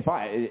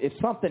 if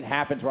something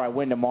happens where I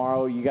win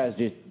tomorrow, you guys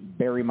just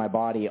bury my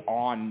body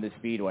on the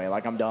speedway.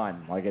 Like, I'm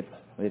done. Like, it's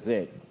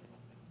it.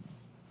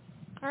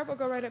 All right, we'll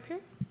go right up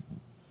here.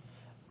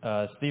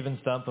 Steven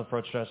Stump of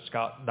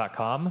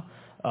RoadStress.com.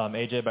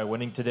 AJ, by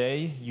winning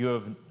today, you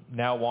have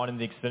now won in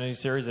the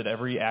Xfinity Series at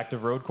every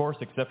active road course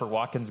except for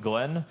Watkins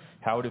Glen.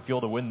 How would it feel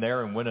to win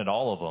there and win at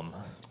all of them?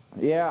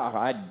 Yeah,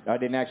 I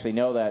didn't actually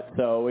know that.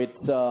 So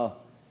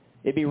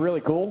it'd be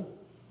really cool.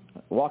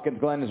 Watkins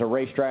Glen is a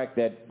racetrack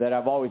that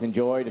I've always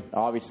enjoyed.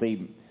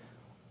 Obviously,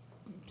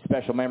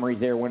 special memories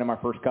there winning my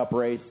first Cup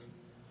race.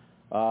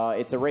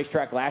 It's a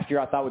racetrack last year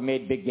I thought we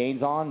made big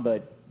gains on,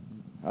 but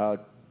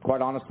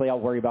quite honestly, I'll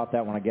worry about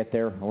that when I get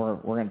there. We're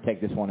going to take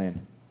this one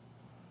in.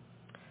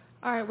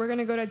 All right, we're going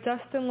to go to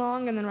Dustin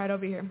Long and then right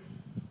over here.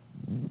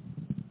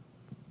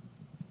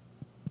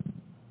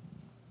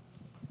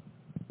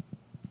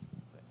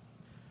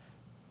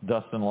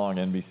 Dustin Long,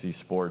 NBC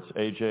Sports.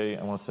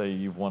 AJ, I want to say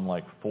you've won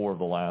like 4 of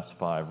the last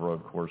 5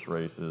 road course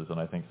races, and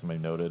I think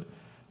somebody noted,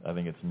 I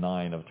think it's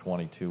 9 of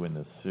 22 in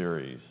this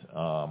series.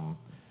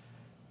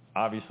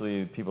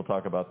 Obviously, people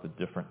talk about the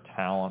different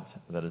talent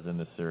that is in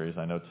this series.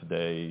 I know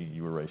today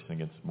you were racing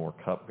against more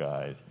Cup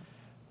guys,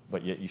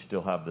 but yet you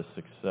still have the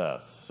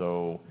success.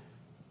 So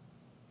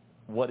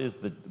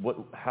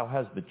how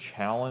has the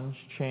challenge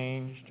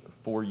changed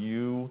for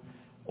you,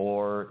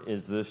 or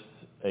is this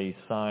a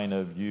sign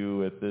of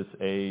you at this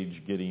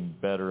age getting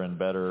better and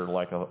better,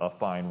 like a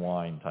fine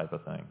wine type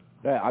of thing?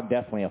 Yeah, I'm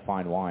definitely a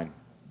fine wine.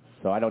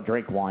 So I don't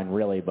drink wine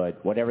really,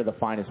 but whatever the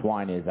finest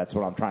wine is, that's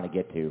what I'm trying to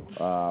get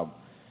to.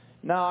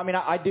 No, I mean,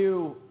 I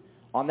do,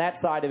 on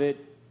that side of it,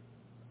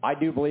 I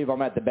do believe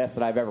I'm at the best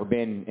that I've ever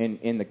been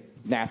in the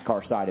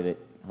NASCAR side of it.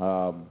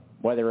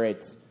 Whether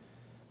it's,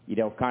 you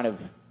know, kind of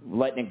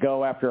letting it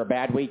go after a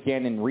bad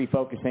weekend and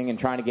refocusing and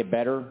trying to get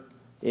better.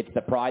 It's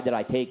the pride that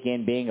I take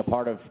in being a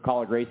part of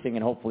college racing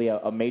and hopefully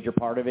a major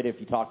part of it, if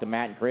you talk to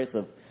Matt and Chris,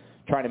 of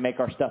trying to make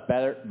our stuff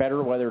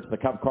better, whether it's the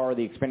Cup car or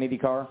the Xfinity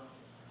car.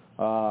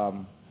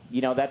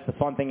 You know, that's the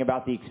fun thing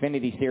about the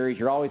Xfinity Series.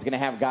 You're always going to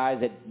have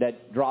guys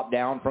that drop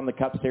down from the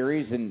Cup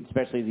Series, and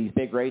especially these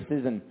big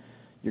races, and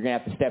you're going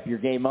to have to step your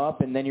game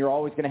up. And then you're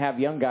always going to have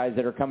young guys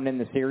that are coming in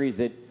the series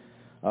that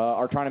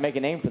are trying to make a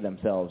name for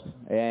themselves,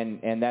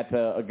 and that's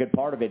a good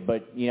part of it.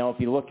 But, you know, if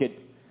you look at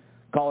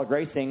college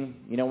racing,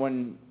 you know,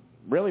 when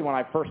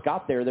I first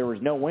got there was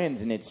no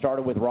wins, and it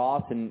started with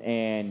Ross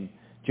and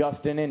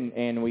Justin,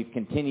 and we've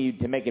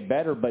continued to make it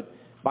better. But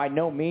by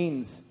no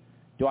means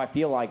do I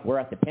feel like we're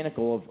at the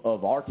pinnacle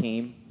of our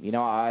team. You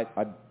know, I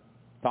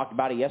talked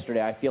about it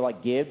yesterday. I feel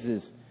like Gibbs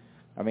is,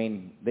 I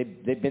mean,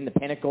 they've been the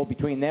pinnacle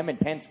between them and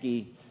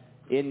Penske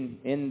in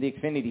the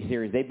Xfinity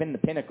Series. They've been the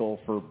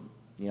pinnacle for,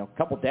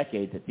 couple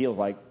decades, it feels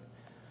like.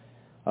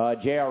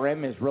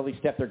 JRM has really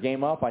stepped their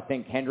game up. I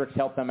think Hendricks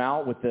helped them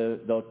out with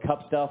the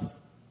Cup stuff,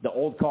 the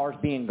old cars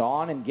being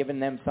gone and giving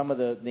them some of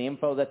the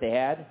info that they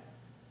had.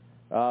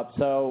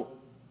 So,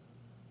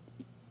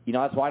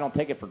 that's why I don't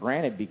take it for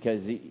granted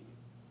because,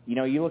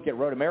 you look at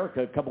Road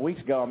America a couple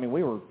weeks ago,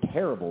 we were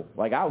terrible.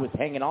 Like, I was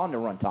hanging on to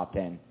run top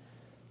 10.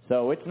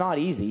 So it's not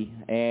easy,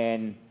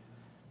 and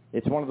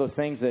it's one of those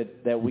things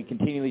that we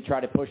continually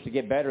try to push to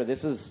get better.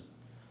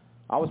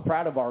 I was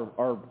proud of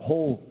our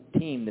whole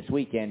team this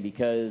weekend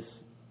because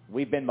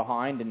we've been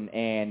behind,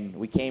 and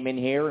we came in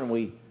here, and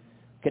we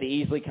could have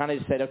easily kind of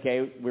just said,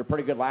 okay, we were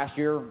pretty good last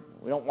year.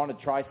 We don't want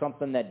to try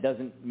something that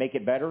doesn't make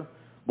it better.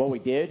 Well, we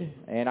did,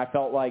 and I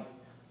felt like,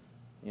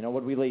 what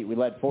did we lead? We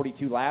led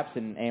 42 laps,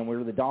 and we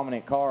were the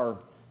dominant car.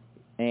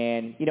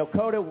 And,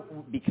 COTA,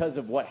 because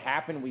of what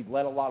happened, we've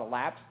led a lot of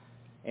laps.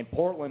 And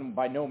Portland,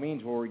 by no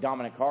means were we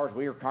dominant cars.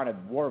 We were kind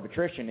of war of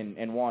attrition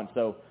and won.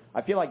 So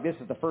I feel like this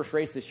is the first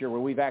race this year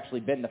where we've actually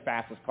been the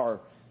fastest car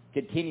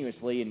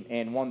continuously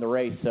and won the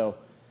race. So,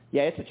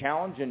 yeah, it's a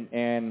challenge,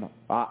 and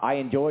I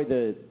enjoy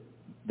the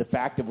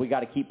fact that we got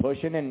to keep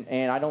pushing,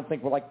 and I don't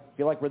think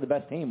feel like we're the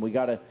best team. We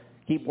got to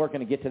keep working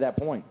to get to that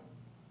point.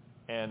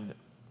 And,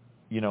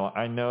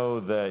 I know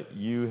that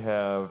you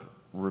have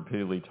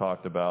repeatedly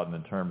talked about,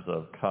 in terms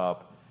of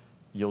Cup,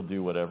 you'll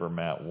do whatever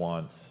Matt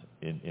wants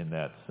in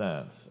that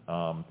sense.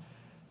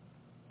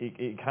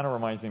 It kind of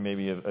reminds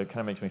me it kind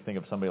of makes me think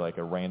of somebody like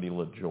a Randy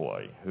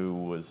LaJoie,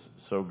 who was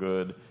so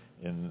good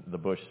in the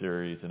Busch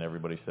Series, and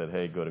everybody said,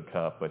 hey, go to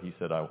Cup, but he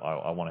said, I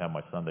want to have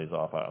my Sundays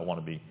off. I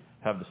want to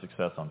have the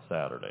success on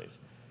Saturdays.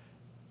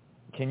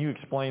 Can you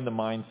explain the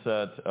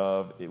mindset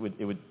of, it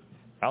would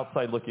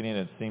outside looking in,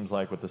 it seems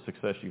like with the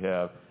success you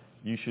have,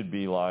 you should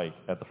be like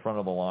at the front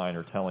of the line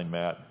or telling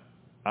Matt,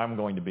 I'm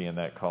going to be in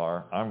that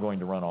car. I'm going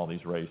to run all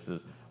these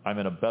races. I'm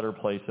in a better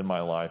place in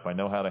my life. I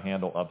know how to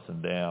handle ups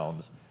and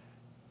downs.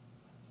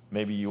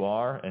 Maybe you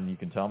are, and you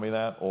can tell me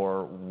that,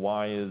 or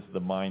why is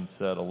the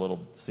mindset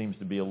seems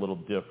to be a little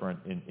different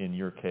in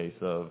your case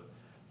of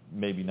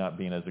maybe not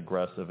being as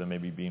aggressive and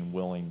maybe being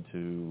willing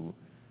to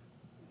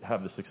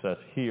have the success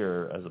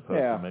here as opposed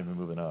to maybe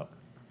moving up?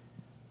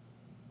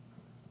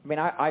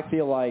 I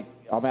feel like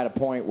I'm at a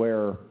point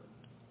where,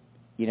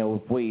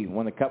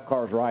 when the Cup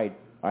car's right,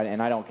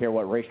 and I don't care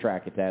what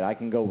racetrack it's at, I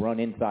can go run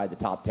inside the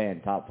top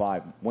 10, top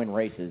 5, win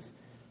races.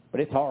 But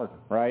it's hard,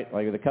 right?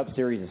 Like the Cup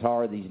Series is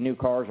hard. These new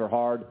cars are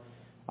hard.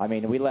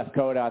 We left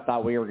COTA. I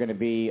thought we were going to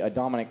be a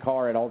dominant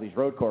car at all these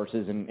road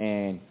courses,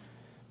 and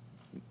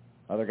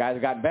other guys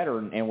have gotten better,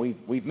 and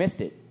we've missed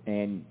it.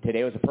 And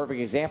today was a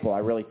perfect example. I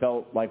really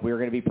felt like we were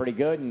going to be pretty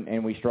good,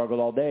 and we struggled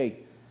all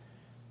day.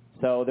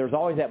 So there's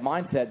always that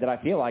mindset that I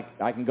feel like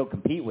I can go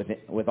compete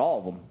with all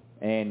of them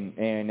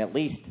and at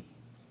least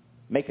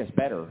make us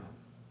better.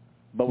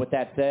 But with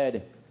that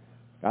said,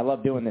 I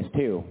love doing this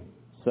too.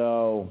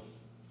 So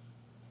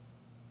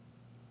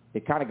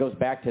it kind of goes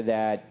back to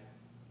that,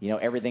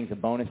 everything's a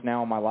bonus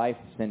now in my life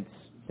since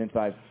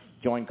I've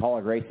joined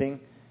college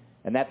racing.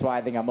 And that's why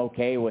I think I'm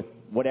okay with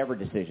whatever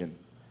decision.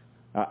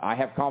 I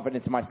have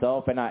confidence in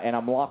myself, and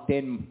I'm locked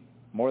in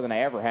more than I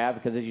ever have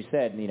because, as you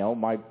said,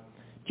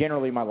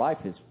 generally my life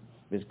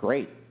is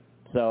great.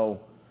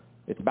 So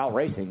it's about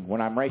racing when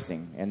I'm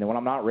racing. And then when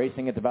I'm not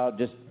racing, it's about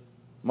just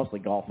mostly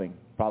golfing.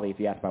 Probably, if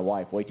you ask my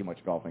wife, way too much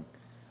golfing.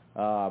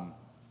 So I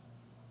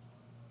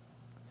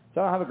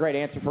don't have a great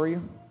answer for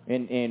you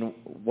in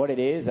what it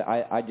is.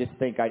 I just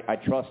think I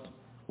trust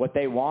what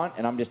they want,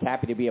 and I'm just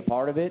happy to be a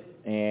part of it.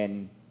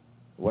 And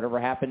whatever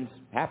happens,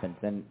 happens,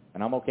 and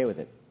I'm okay with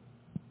it.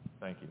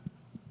 Thank you.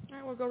 All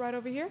right, we'll go right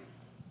over here.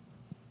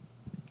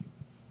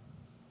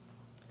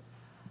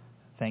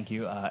 Thank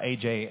you.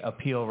 AJ,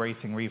 Appeal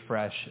Racing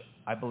Refresh.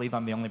 I believe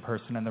I'm the only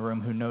person in the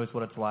room who knows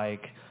what it's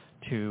like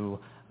to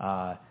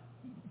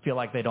feel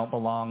like they don't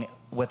belong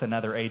with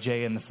another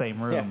AJ in the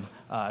same room.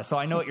 Yeah. So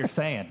I know what you're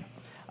saying.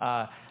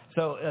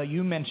 So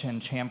you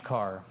mentioned Champ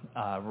Car,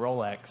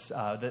 Rolex,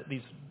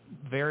 these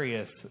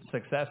various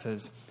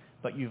successes,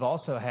 but you've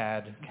also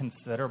had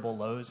considerable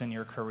lows in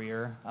your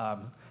career.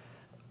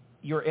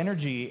 Your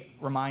energy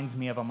reminds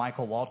me of a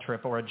Michael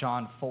Waltrip or a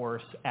John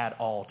Force at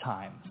all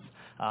times.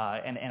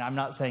 And I'm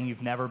not saying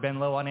you've never been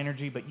low on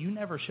energy, but you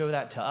never show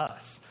that to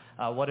us.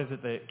 What is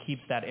it that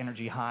keeps that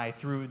energy high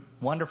through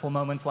wonderful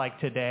moments like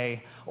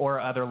today or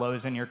other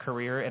lows in your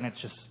career, and it's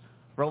just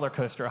roller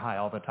coaster high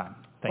all the time?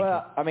 Thank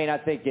you. I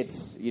think it's,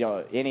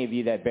 any of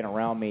you that have been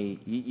around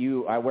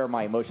me, I wear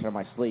my emotion on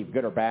my sleeve,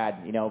 good or bad.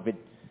 If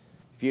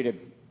you'd have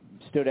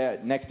stood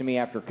next to me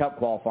after Cup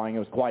qualifying, it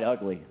was quite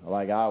ugly.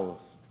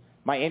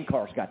 My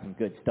in-car's got some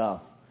good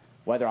stuff.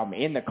 Whether I'm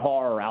in the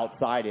car or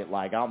outside it,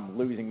 I'm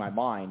losing my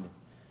mind.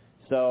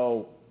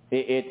 So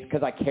it's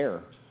because I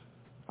care.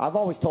 I've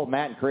always told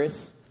Matt and Chris,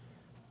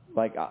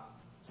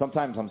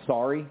 sometimes I'm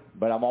sorry,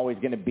 but I'm always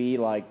going to be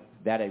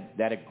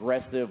that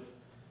aggressive.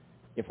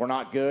 If we're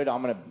not good,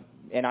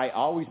 and I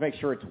always make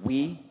sure it's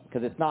we,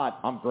 because it's not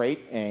I'm great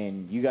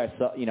and you guys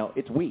suck.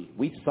 It's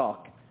we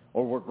suck,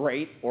 or we're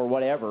great, or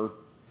whatever,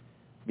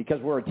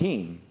 because we're a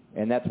team,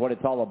 and that's what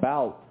it's all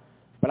about.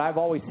 But I've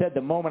always said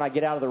the moment I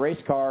get out of the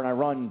race car and I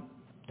run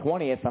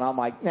 20th, and I'm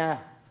like, nah,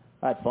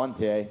 I had fun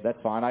today. That's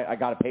fine. I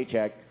got a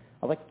paycheck.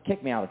 I was like,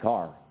 kick me out of the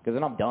car, because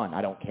then I'm done.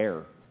 I don't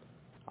care.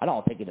 I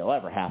don't think it'll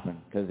ever happen,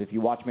 because if you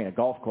watch me in a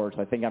golf course,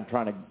 I think I'm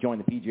trying to join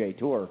the PGA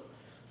Tour.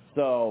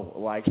 So,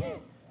 like,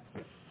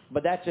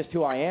 but that's just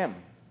who I am.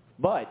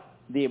 But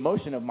the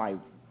emotion of my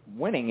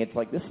winning, it's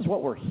like, this is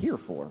what we're here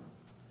for,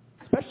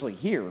 especially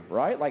here,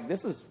 right? Like,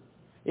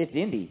 it's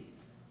Indy.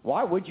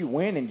 Why would you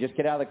win and just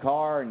get out of the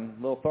car and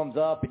little thumbs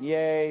up and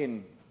yay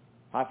and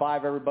high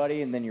five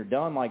everybody and then you're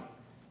done? Like,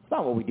 it's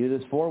not what we do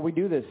this for. We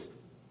do this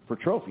for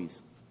trophies.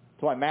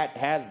 That's why Matt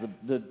has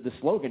the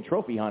slogan,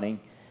 trophy hunting.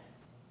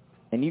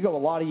 And you go a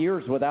lot of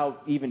years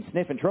without even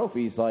sniffing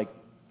trophies, like,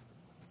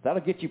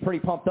 that'll get you pretty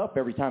pumped up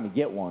every time you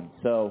get one.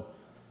 So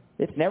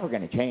it's never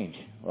going to change.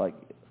 Like,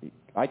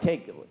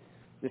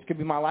 this could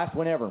be my last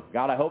win ever.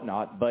 God, I hope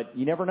not, but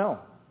you never know.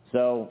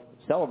 So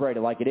celebrate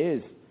it like it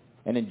is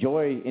and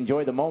enjoy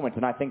the moment.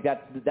 And I think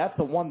that's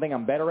the one thing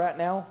I'm better at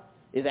now,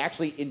 is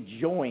actually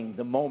enjoying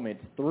the moment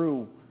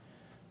through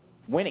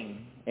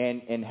winning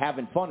and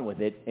having fun with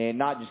it, and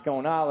not just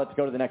going, let's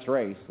go to the next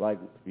race. Like,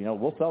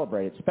 we'll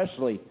celebrate it,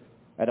 especially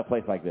at a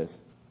place like this.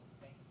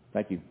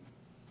 Thank you.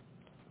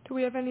 Do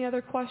we have any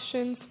other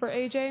questions for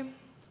AJ?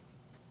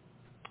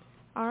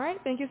 All right.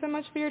 Thank you so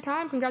much for your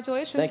time.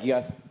 Congratulations. Thank you,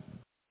 guys.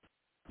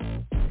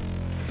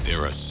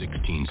 There are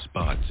 16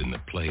 spots in the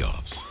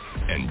playoffs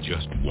and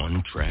just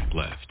one track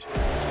left.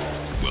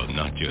 Well,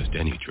 not just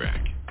any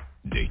track.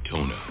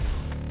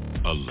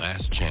 Daytona. A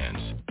last chance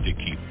to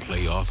keep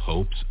playoff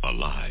hopes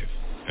alive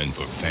and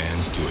for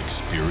fans to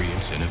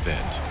experience an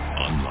event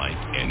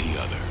unlike any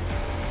other.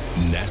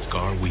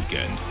 NASCAR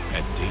weekend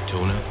at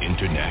Daytona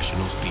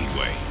International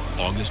Speedway,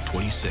 August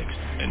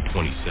 26th and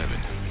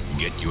 27th.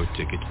 Get your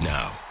tickets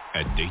now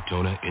at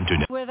Daytona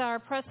International. With our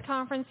press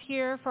conference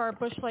here for our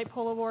Busch Light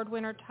Pole Award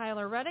winner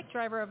Tyler Reddick,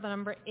 driver of the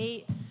number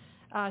 8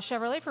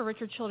 Chevrolet for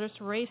Richard Childress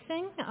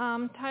Racing.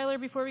 Tyler,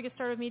 before we get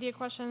started with media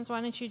questions,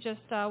 why don't you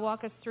just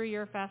walk us through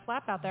your fast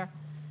lap out there?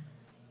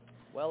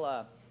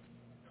 Well,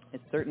 it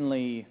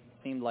certainly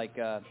seemed like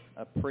a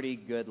pretty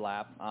good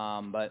lap,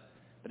 but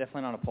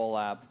definitely not a pole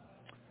lap.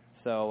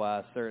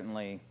 So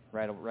certainly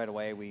right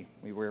away we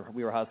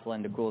were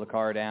hustling to cool the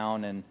car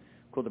down and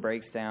cool the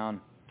brakes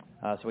down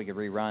so we could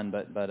rerun.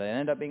 But it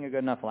ended up being a good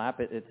enough lap.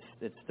 It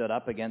stood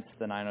up against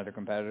the 9 other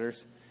competitors.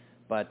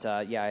 But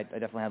I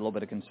definitely had a little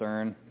bit of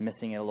concern,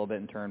 missing it a little bit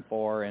in turn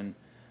 4 and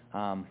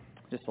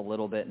just a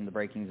little bit in the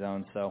braking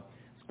zone. So I was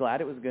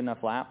glad it was a good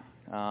enough lap.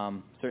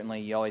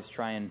 Certainly you always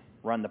try and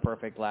run the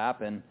perfect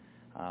lap, and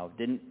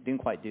didn't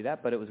quite do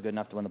that, but it was good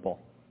enough to win the pole.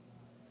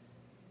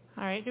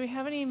 All right. Do we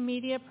have any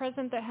media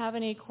present that have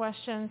any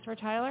questions for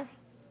Tyler?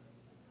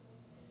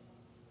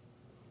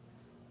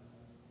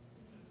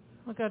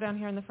 We'll go down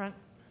here in the front.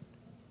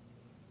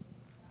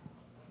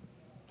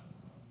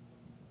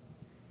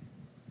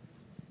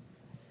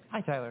 Hi,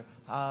 Tyler.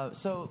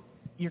 So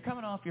you're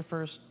coming off your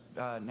first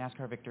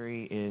NASCAR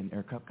victory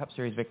or Cup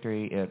Series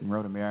victory in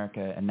Road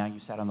America, and now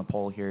you sat on the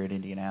pole here at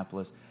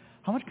Indianapolis.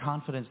 How much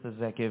confidence does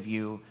that give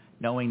you,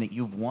 knowing that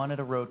you've won at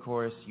a road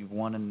course, you've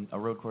won a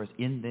road course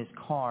in this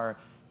car,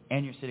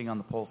 and you're sitting on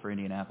the pole for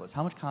Indianapolis?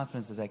 How much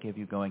confidence does that give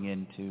you going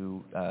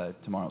into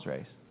tomorrow's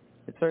race?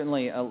 It's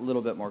certainly a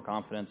little bit more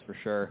confidence for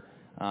sure.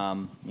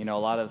 A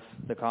lot of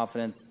the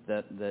confidence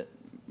that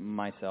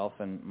myself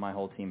and my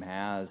whole team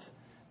has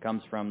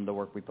comes from the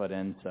work we put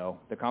in. So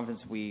the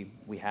confidence we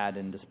had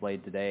and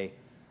displayed today,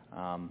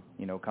 comes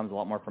a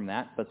lot more from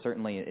that. But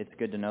certainly it's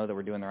good to know that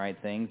we're doing the right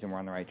things and we're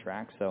on the right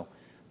track. So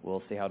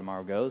we'll see how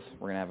tomorrow goes.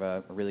 We're going to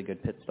have a really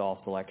good pit stall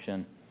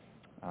selection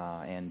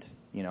and,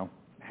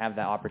 have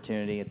that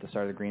opportunity at the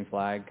start of the green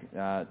flag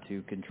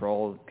to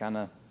control kind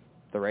of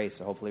the race.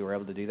 So hopefully we're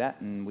able to do that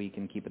and we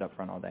can keep it up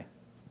front all day.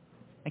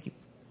 Thank you.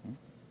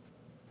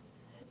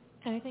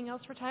 Anything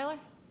else for Tyler?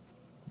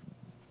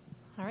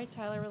 All right,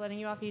 Tyler, we're letting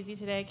you off easy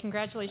today.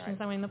 Congratulations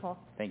on winning the pole.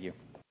 Thank you.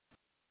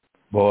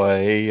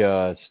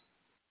 Boy,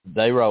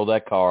 they rolled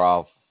that car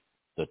off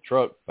the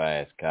truck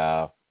fast,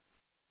 Kyle.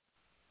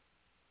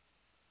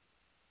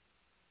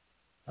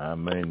 I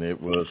mean,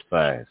 it was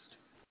fast.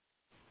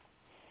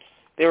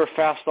 They were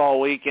fast all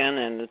weekend,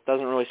 and it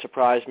doesn't really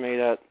surprise me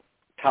that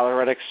Tyler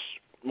Reddick's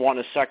won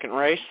his second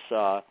race.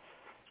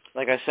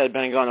 Like I said,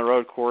 been going to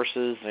road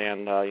courses,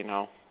 and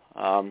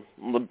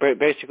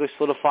basically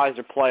solidifies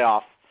their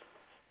playoff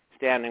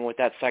standing with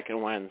that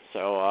second win.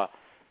 So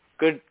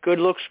good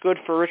looks good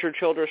for Richard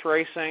Childress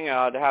Racing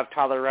to have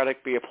Tyler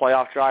Reddick be a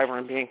playoff driver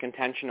and be in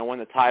contention to win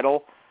the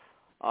title.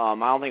 I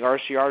don't think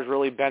RCR's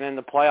really been in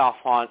the playoff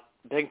hunt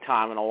big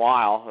time in a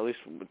while, at least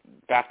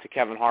back to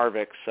Kevin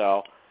Harvick.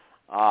 So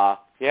Tyler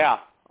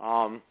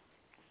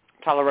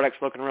Reddick's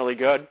looking really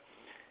good,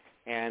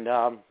 and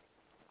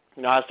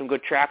has some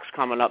good tracks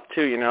coming up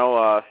too.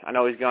 I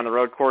know he's going to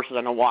road courses.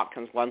 I know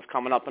Watkins Glen's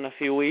coming up in a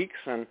few weeks,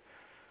 and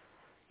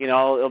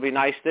it'll be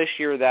nice this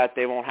year that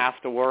they won't have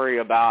to worry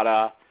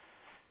about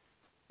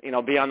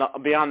be on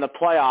the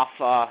playoff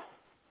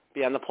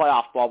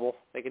bubble.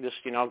 They can just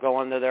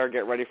go into there,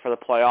 get ready for the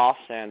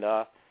playoffs, and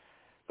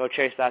go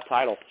chase that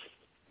title.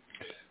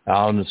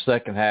 On the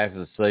second half of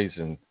the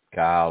season,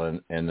 Kyle,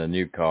 and the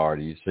new car,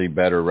 do you see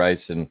better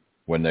racing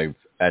when they're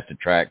at the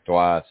track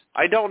twice?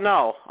 I don't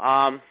know.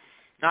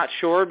 Not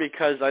sure,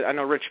 because I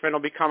know Richmond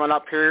will be coming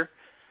up here.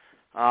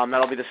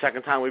 That'll be the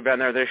second time we've been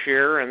there this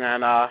year, and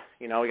then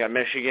we got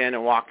Michigan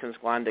and Watkins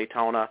Glen,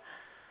 Daytona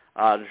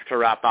to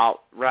wrap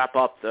up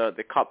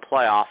the Cup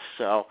playoffs.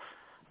 So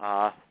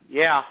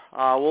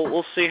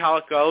we'll see how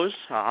it goes.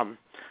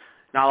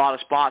 Not a lot of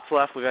spots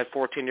left. We've had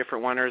 14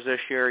 different winners this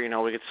year.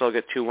 We could still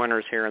get 2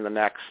 winners here in the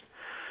next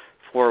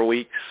 4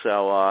 weeks.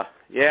 So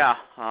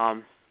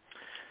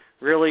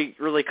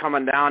really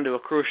coming down to a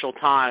crucial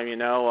time.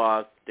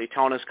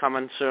 Daytona's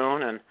coming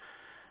soon, and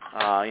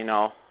we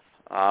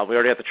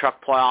already have the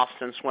truck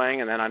playoffs in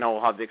swing, and then I know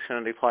we'll have the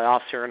Xfinity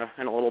playoffs here in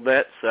a little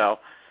bit. So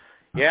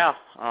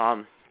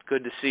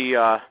good to see.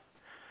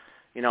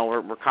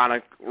 We're kind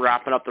of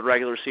wrapping up the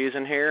regular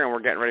season here, and we're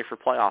getting ready for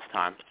playoff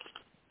time.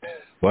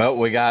 Well,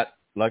 we got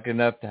lucky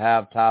enough to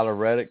have Tyler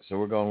Reddick, so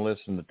we're going to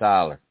listen to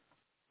Tyler.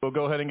 We'll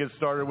go ahead and get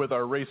started with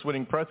our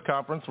race-winning press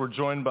conference. We're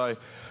joined by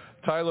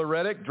Tyler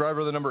Reddick,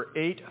 driver of the number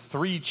 8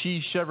 Three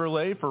Cheese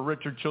Chevrolet for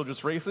Richard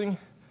Childress Racing.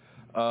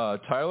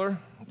 Tyler,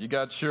 you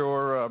got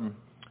your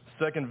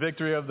second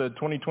victory of the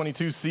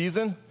 2022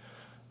 season,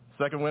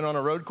 second win on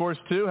a road course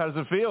too. How does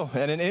it feel?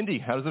 And in Indy,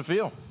 how does it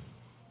feel?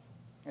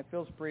 It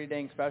feels pretty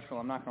dang special,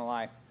 I'm not going to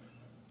lie.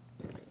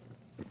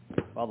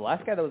 Well, the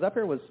last guy that was up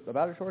here was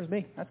about as short as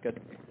me. That's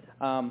good.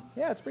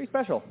 It's pretty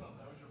special.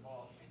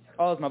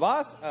 Oh, it's my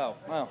boss? Oh,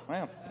 well.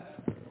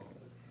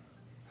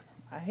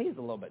 He's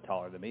a little bit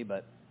taller than me,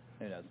 but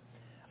who knows.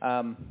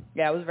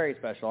 It was very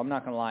special. I'm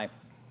not going to lie.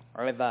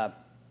 I've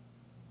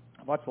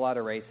watched a lot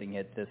of racing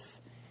at this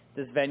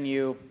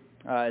venue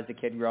as a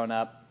kid growing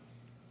up.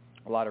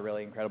 A lot of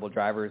really incredible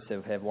drivers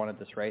have won at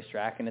this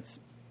racetrack, and it's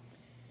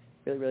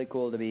really, really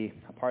cool to be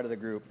a part of the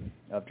group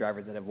of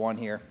drivers that have won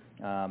here.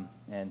 I'm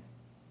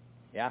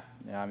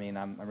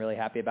really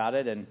happy about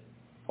it, and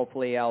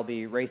hopefully I'll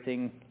be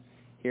racing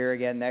here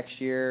again next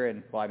year.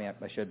 And I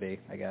should be,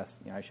 I guess.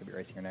 I should be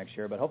racing here next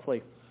year, but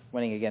hopefully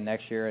winning again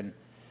next year. And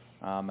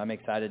I'm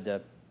excited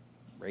to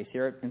race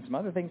here and some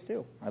other things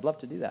too. I'd love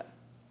to do that.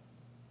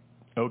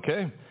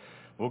 Okay.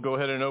 We'll go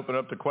ahead and open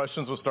up the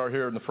questions. We'll start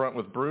here in the front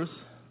with Bruce,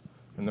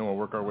 and then we'll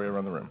work our way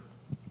around the room.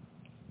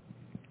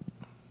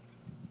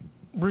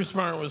 Bruce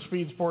Martin with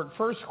Speed Sport.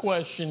 First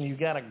question, you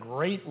got a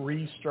great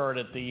restart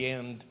at the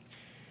end.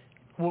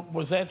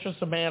 Was that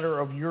just a matter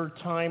of your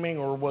timing,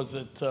 or was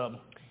it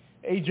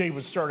AJ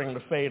was starting to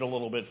fade a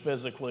little bit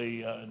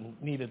physically,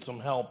 needed some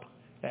help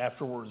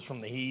afterwards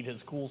from the heat?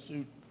 His cool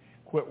suit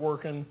quit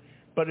working.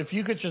 But if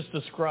you could just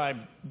describe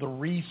the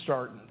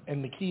restart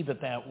and the key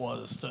that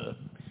was to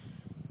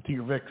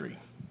your victory.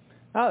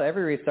 Oh,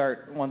 every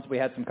restart, once we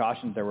had some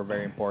cautions that were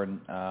very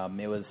important. I'm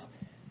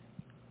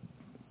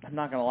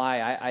not going to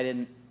lie,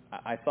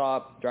 I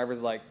saw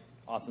drivers like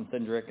Austin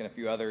Cindric and a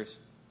few others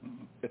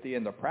at the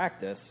end of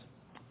practice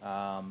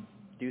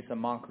do some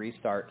monk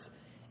restarts.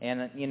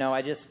 And,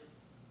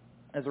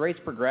 as the race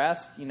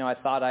progressed, I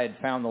thought I had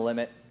found the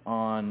limit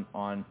on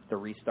the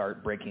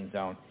restart braking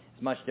zone.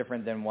 It's much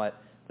different than what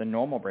the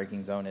normal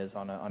braking zone is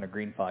on a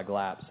green flag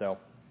lap. So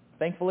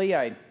thankfully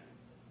I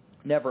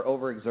never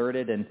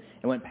overexerted and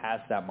went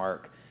past that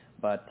mark.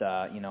 But,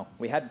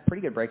 we had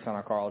pretty good brakes on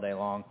our car all day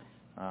long.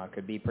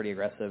 Could be pretty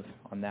aggressive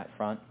on that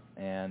front,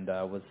 and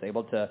was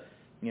able to,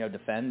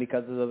 defend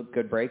because of the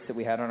good brakes that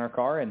we had on our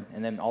car, and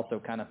then also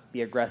kind of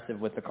be aggressive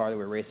with the car that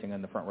we were racing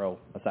in the front row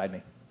beside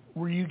me.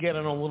 Were you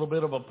getting a little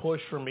bit of a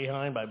push from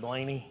behind by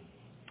Blaney?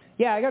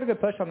 Yeah, I got a good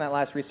push on that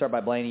last restart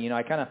by Blaney.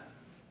 I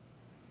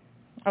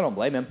don't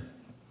blame him.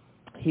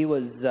 He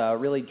was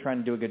really trying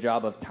to do a good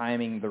job of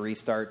timing the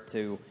restart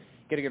to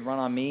get a good run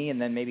on me,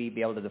 and then maybe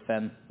be able to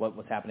defend what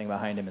was happening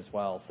behind him as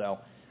well. So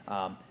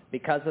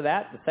because of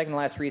that, the second to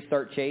last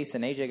restart Chase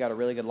and AJ got a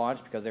really good launch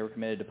because they were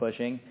committed to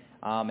pushing,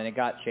 and it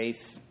got Chase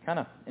kind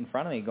of in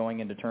front of me going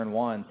into turn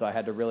one, so I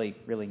had to really,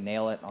 really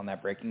nail it on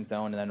that braking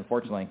zone, and then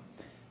unfortunately,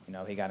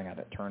 he got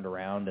it turned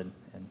around, and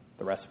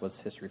the rest was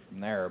history from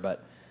there.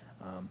 But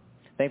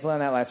thankfully on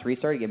that last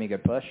restart, he gave me a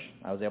good push.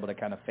 I was able to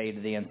kind of fade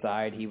to the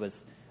inside. He was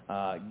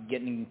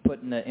getting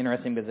put in an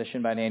interesting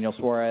position by Daniel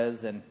Suarez,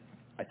 and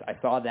I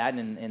saw that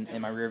in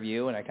my rear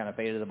view, and I kind of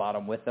faded to the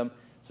bottom with them,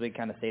 so we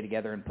kind of stay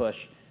together and push.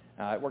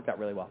 It worked out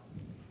really well.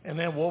 And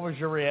then what was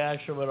your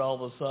reaction when all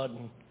of a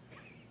sudden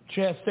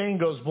Chastain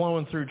goes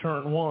blowing through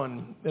turn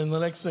one, and the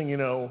next thing you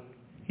know,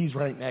 he's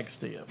right next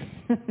to you?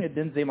 It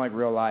didn't seem like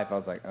real life. I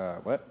was like,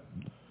 what?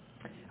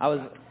 I was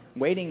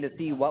waiting to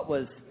see what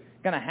was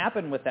going to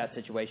happen with that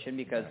situation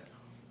because,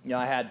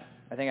 I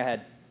think I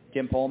had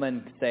Jim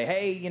Pullman say,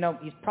 hey,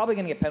 he's probably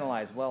going to get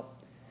penalized. Well,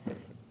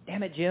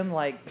 damn it, Jim,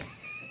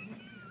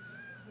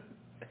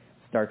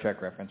 Star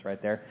Trek reference right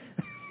there.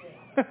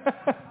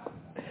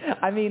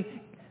 I mean,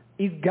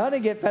 he's going to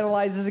get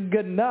penalized isn't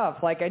good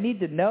enough. I need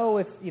to know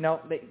if,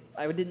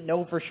 I didn't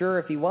know for sure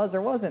if he was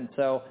or wasn't.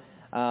 So,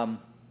 I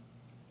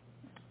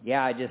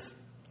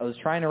was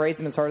trying to race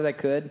him as hard as I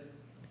could.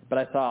 But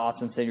I saw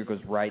Austin Cindric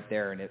was right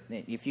there, and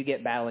if you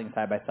get battling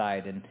side by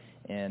side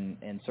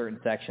in certain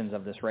sections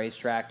of this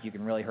racetrack, you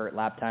can really hurt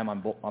lap time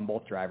on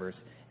both drivers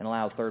and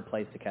allow third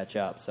place to catch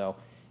up. So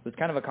it was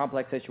kind of a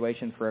complex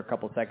situation for a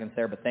couple seconds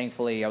there, but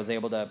thankfully I was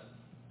able to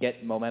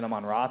get momentum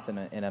on Ross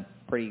in a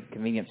pretty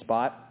convenient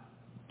spot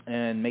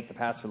and make the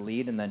pass for the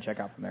lead and then check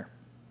out from there.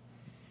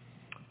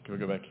 Can we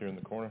go back here in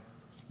the corner?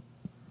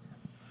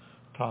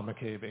 Tom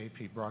McCabe,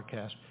 AP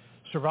Broadcast.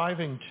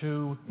 Surviving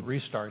 2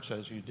 restarts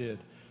as you did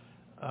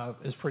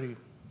is pretty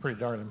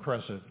darn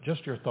impressive.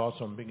 Just your thoughts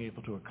on being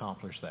able to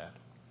accomplish that.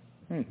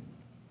 You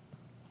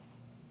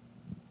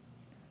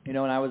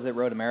know, when I was at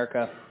Road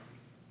America,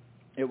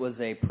 it was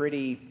a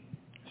pretty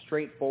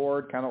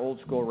straightforward, kind of old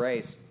school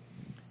race.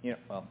 We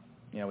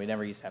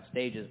never used to have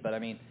stages, but I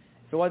mean,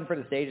 if it wasn't for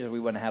the stages, we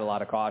wouldn't have had a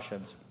lot of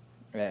cautions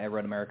at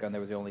Road America, and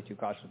there was the only 2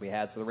 cautions we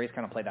had, so the race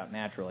kind of played out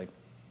naturally.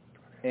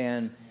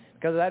 And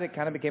because of that, it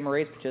kind of became a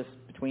race just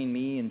between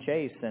me and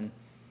Chase. And,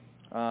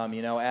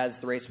 as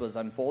the race was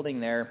unfolding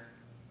there,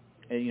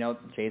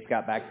 Chase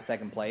got back to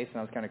second place, and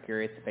I was kind of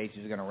curious the pace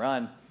he was going to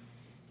run.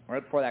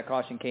 Right before that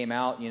caution came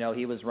out,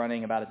 he was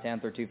running about a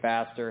tenth or 2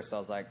 faster, so I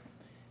was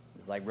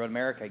like Road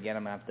America again.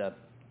 I'm going to have to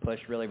push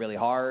really, really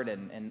hard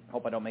and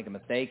hope I don't make a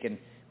mistake. And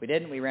we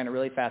didn't. We ran a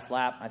really fast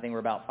lap. I think we're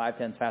about 5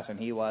 tenths faster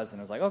than he was,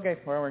 and I was like, okay,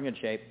 well, we're in good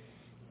shape.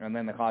 And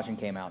then the caution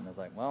came out, and I was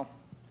like, well,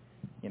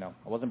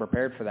 I wasn't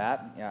prepared for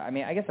that. I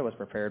mean, I guess I was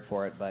prepared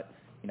for it, but,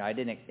 I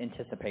didn't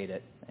anticipate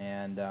it.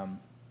 And I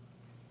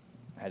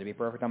had to be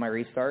perfect on my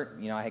restart.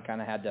 I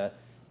kind of had to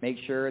make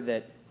sure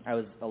that I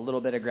was a little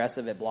bit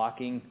aggressive at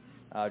blocking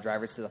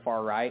drivers to the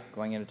far right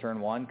going into turn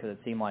 1 because it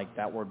seemed like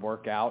that would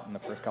work out in the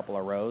first couple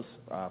of rows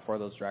for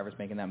those drivers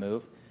making that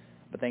move.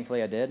 But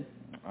thankfully I did,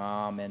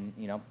 and,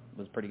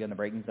 was pretty good in the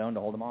braking zone to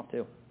hold them off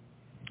too.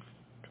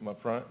 Come up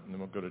front, and then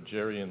we'll go to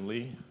Jerry and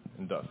Lee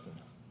and Dustin.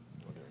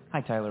 Hi,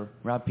 Tyler.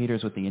 Rob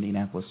Peters with the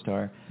Indianapolis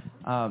Star.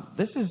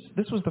 This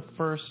was the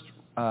first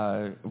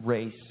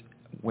race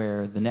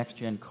where the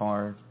next-gen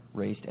car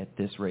raced at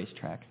this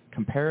racetrack.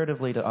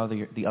 Comparatively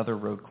to the other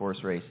road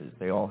course races,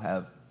 they all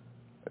have,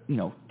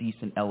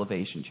 decent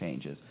elevation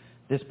changes.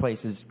 This place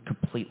is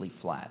completely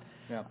flat.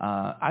 Yeah.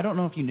 I don't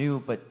know if you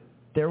knew, but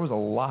there was a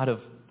lot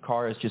of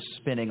cars just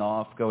spinning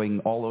off, going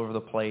all over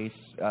the place.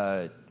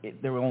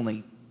 There were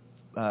only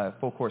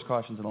full course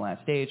cautions in the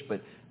last stage,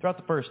 but throughout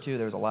the first 2,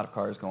 there was a lot of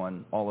cars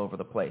going all over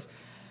the place.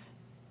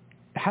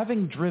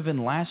 Having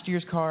driven last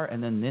year's car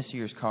and then this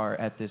year's car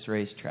at this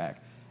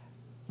racetrack,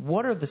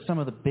 what are some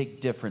of the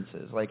big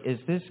differences? Like, is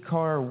this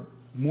car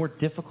more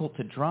difficult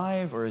to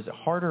drive, or is it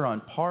harder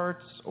on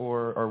parts,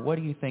 or what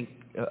do you think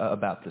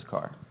about this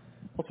car?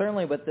 Well,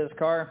 certainly with this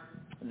car,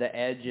 the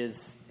edge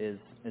is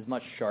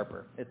much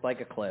sharper. It's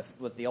like a cliff.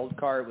 With the old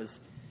car, it was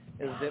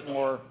a bit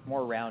more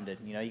rounded.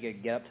 You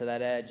could get up to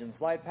that edge and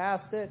slide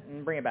past it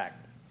and bring it back.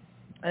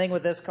 I think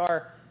with this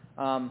car,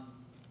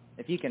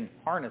 if you can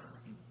harness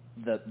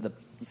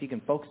if you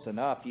can focus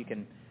enough, you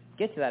can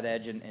get to that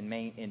edge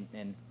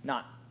and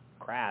not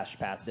crash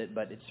past it.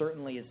 But it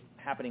certainly is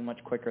happening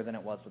much quicker than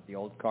it was with the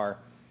old car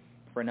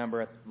for a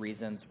number of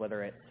reasons,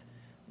 whether it's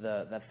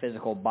the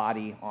physical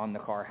body on the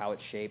car, how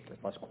it's shaped, the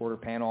less quarter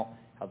panel,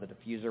 how the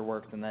diffuser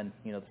works, and then,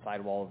 the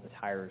sidewall of the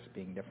tires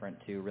being different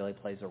too really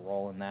plays a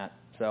role in that.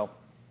 So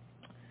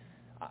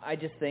I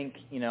just think,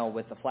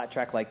 with a flat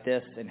track like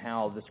this and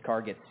how this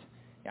car gets,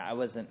 I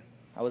wasn't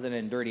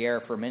in dirty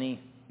air for many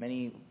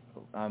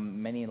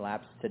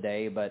laps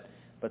today, but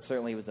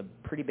certainly it was a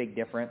pretty big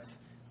difference,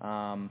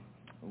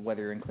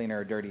 whether you're in clean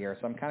or dirty air.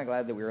 So I'm kind of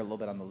glad that we were a little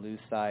bit on the loose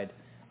side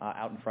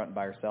out in front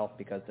by ourselves,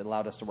 because it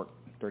allowed us to work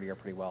dirty air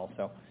pretty well.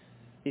 So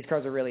these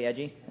cars are really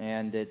edgy,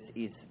 and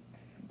it's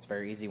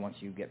very easy once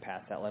you get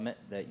past that limit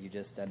that you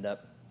just end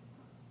up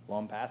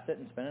blowing past it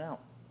and spinning out.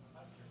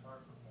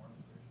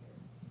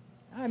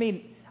 I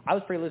mean, I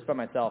was pretty loose by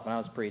myself, and I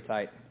was pretty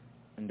tight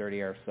in dirty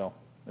air, so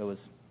it was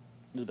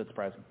a bit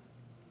surprising.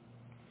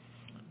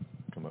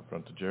 Come up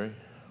front to Jerry.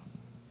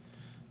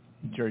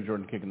 Jerry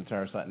Jordan, kicking the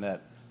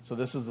tires.net. So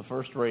this is the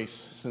first race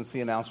since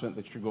the announcement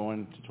that you're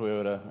going to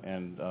Toyota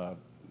and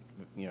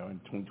in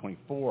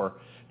 2024.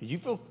 Did you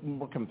feel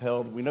more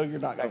compelled? We know you're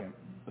not going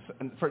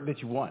that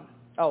you won.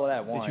 Oh, well,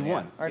 that won. That you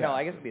won. Or no,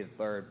 I guess it'd be the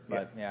third,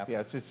 but yeah.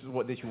 Yeah, it's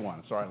what that you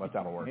won. Sorry, I left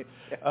out a word.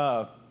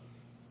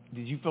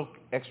 Did you feel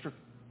extra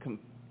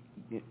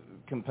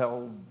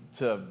compelled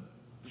to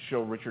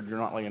show Richard you're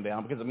not laying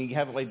down? Because, I mean, you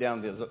haven't laid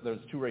down. There's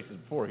 2 races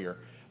before here.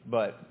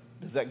 But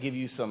does that give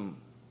you some,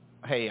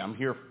 hey, I'm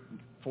here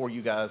for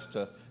you guys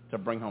to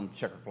bring home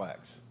checkered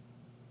flags?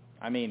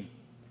 I mean,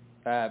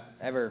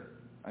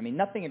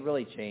 nothing had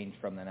really changed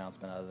from the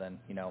announcement other than,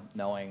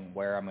 knowing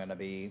where I'm going to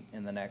be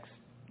in the next,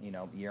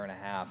 year and a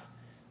half.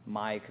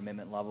 My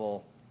commitment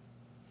level,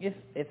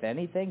 if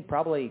anything,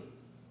 probably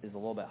is a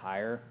little bit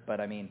higher.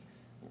 But, I mean,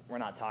 we're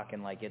not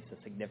talking like it's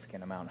a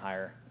significant amount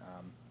higher.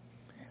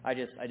 I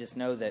just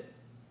know that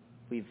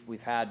we've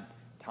had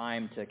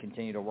time to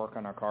continue to work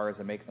on our cars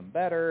and make them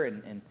better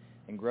and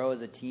grow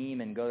as a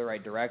team and go the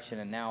right direction.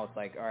 And now it's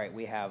like, all right,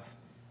 we have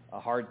a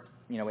hard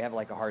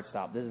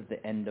stop. This is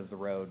the end of the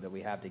road that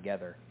we have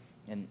together.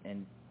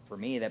 And for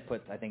me, that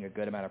puts, I think, a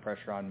good amount of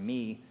pressure on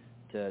me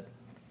to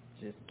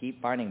just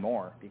keep finding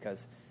more, because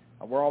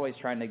we're always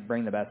trying to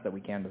bring the best that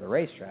we can to the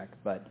racetrack.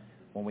 But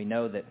when we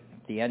know that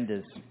the end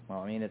is,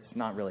 well, I mean, it's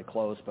not really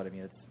close, but I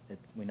mean,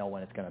 we know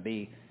when it's going to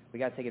be. We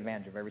got to take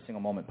advantage of every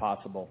single moment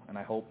possible. And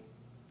I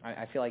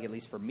feel like, at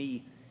least for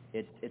me,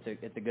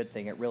 it's a good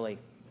thing. It really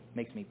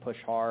makes me push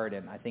hard,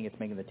 and I think it's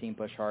making the team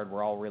push hard.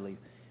 We're all really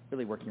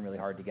working really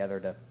hard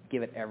together to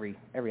give it every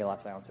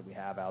last ounce that we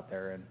have out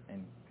there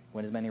and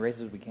win as many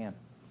races as we can.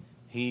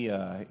 He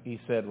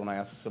said, when I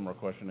asked a similar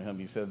question to him,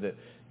 he said that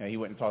he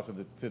went and talked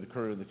to the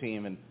crew of the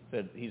team and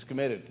said he's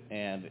committed.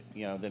 And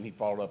then he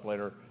followed up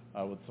later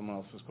with someone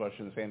else's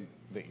question saying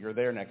that you're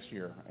there next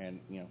year, and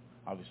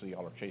obviously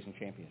y'all are chasing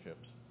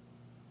championships.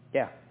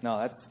 Yeah, no,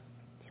 that's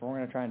what we're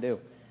going to try and do.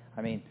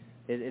 I mean,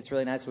 it's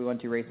really nice. We won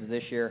 2 races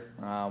this year.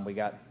 We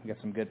got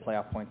some good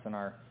playoff points in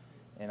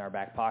our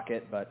back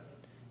pocket, but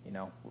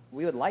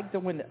we would like to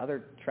win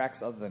other tracks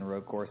other than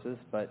road courses,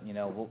 but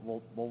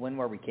we'll win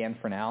where we can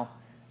for now.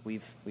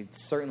 We've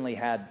certainly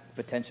had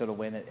potential to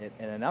win it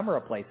in a number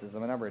of places,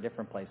 in a number of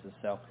different places.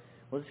 So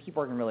we'll just keep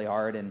working really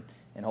hard, and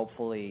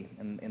hopefully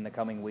in the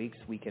coming weeks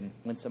we can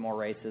win some more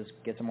races,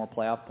 get some more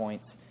playoff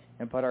points,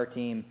 and put our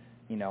team,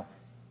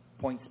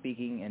 point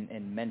speaking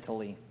and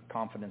mentally,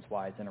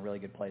 confidence-wise, in a really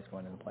good place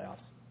going into the playoffs.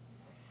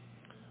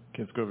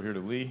 Okay, let's go over here to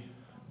Lee,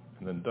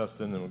 and then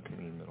Dustin, and then we'll come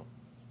in the middle.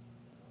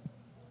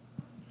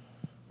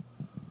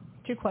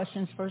 2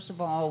 questions. First of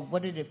all,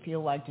 what did it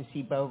feel like to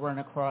see Bo run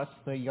across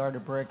the yard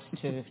of bricks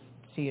to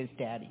see his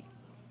daddy?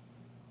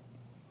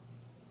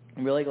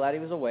 I'm really glad he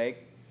was awake.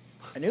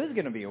 I knew he was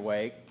going to be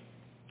awake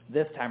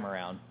this time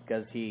around,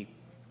 because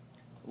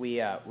we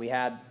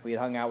had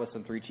hung out with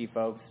some 3G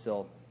folks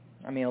till,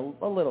 I mean,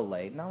 a little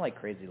late, not like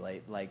crazy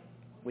late. Like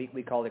we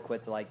called it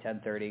quits at like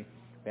 10:30.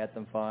 We had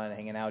some fun,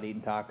 hanging out,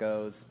 eating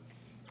tacos.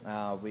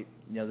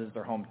 This is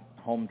their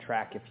home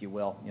track, if you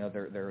will.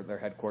 Their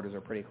headquarters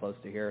are pretty close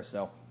to here,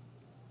 so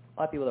a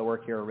lot of people that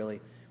work here are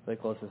really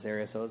close to this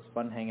area. So it was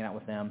fun hanging out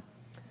with them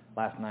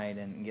last night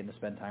and getting to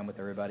spend time with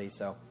everybody.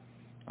 So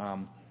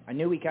I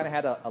knew we kind of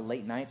had a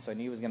late night, so I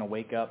knew he was going to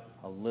wake up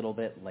a little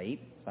bit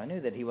late. So I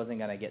knew that he wasn't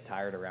going to get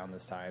tired around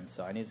this time.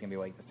 So I knew he was going to be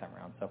awake this time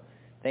around. So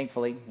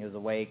thankfully, he was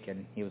awake,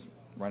 and he was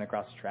running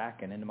across the track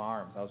and into my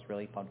arms. I was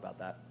really pumped about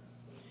that.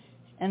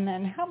 And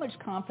then how much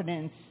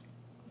confidence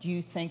do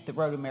you think the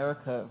Road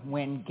America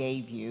win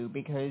gave you?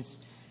 Because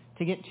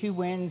to get 2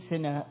 wins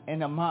in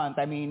a month,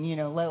 I mean,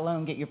 let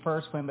alone get your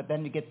first win, but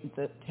then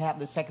to have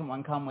the second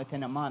one come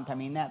within a month, I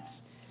mean,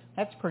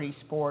 that's pretty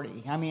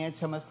sporty. I mean, it's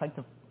almost like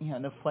the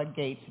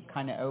floodgates have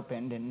kind of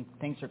opened and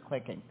things are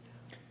clicking.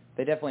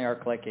 They definitely are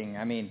clicking.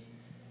 I mean,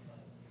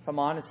 if I'm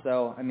honest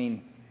though, I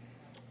mean,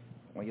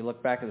 when you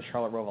look back at the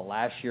Charlotte Roval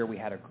last year, we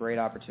had a great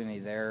opportunity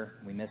there.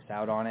 We missed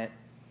out on it.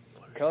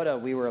 Dakota,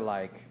 we were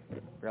like,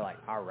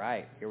 all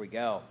right, here we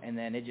go. And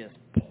then it just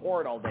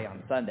poured all day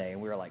on Sunday,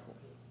 and we were like,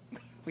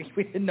 we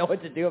didn't know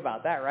what to do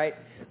about that, right?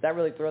 That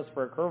really threw us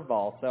for a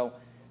curveball. So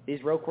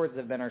these road courses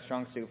have been our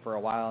strong suit for a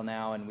while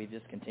now, and we've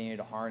just continued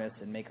to harness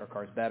and make our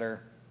cars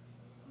better.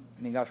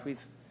 I mean, gosh,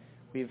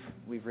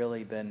 we've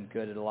really been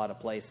good at a lot of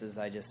places.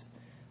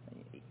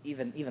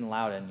 Even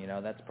Loudon,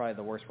 that's probably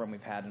the worst run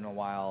we've had in a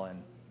while.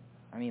 And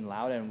I mean,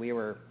 Loudon,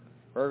 we're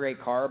a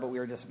great car, but we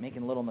were just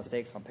making little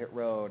mistakes on pit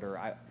road,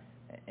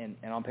 and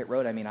on pit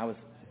road, I mean, I was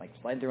like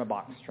sliding through my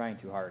box, trying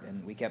too hard,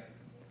 and we kept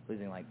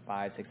losing like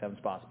 5, 6, 7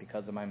 spots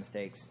because of my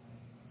mistakes.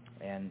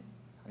 And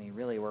I mean,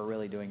 really, we're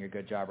really doing a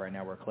good job right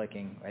now. We're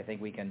clicking. I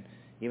think we can,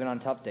 even on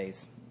tough days,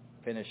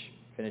 finish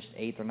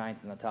 8th or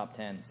 9th in the top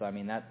 10. So I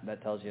mean,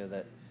 that tells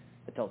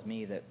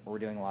me that we're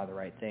doing a lot of the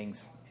right things,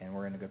 and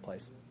we're in a good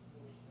place.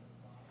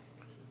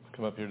 Let's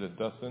come up here to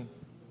Dustin,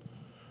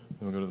 then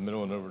we'll go to the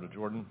middle and over to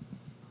Jordan.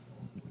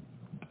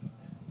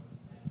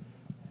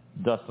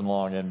 Dustin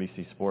Long,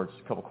 NBC Sports.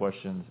 A couple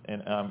questions,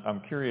 and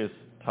I'm curious,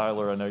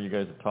 Tyler. I know you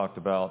guys have talked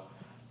about,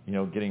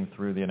 getting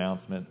through the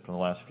announcement from the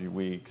last few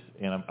weeks,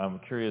 and I'm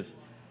curious.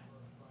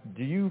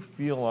 Do you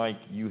feel like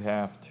you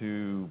have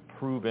to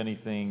prove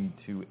anything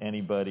to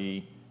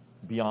anybody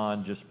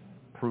beyond just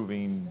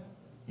proving,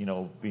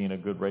 being a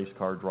good race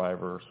car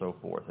driver or so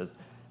forth?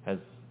 Has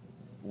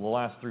the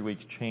last 3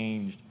 weeks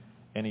changed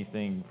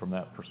anything from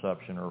that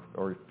perception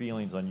or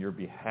feelings on your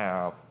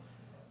behalf?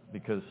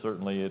 Because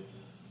certainly it's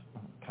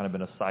kind of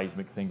been a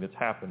seismic thing that's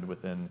happened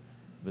within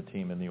the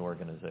team and the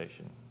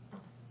organization.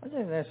 I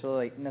don't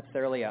think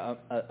necessarily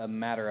a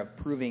matter of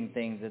proving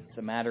things. It's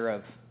a matter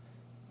of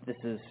this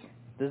is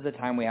the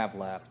time we have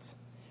left,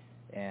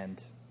 and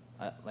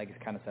like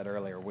I kind of said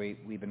earlier,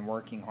 we've been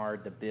working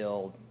hard to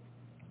build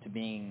to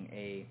being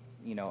a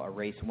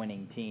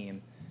race-winning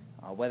team,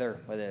 whether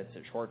it's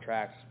at short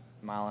tracks,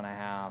 1.5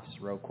 miles,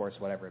 road course,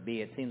 whatever it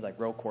be. It seems like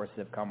road courses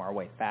have come our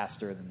way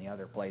faster than the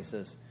other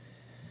places.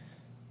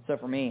 So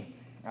for me,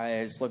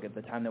 I just look at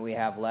the time that we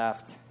have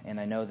left, and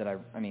I know that I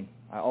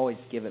always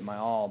give it my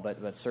all, but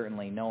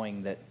certainly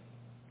knowing that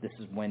this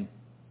is when,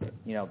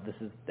 this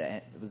is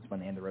when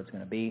the end of the road's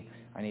going to be.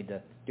 I need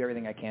to do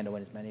everything I can to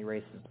win as many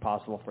races as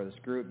possible for this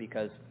group,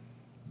 because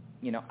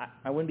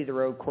I wouldn't be the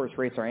road course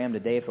racer I am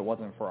today if it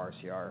wasn't for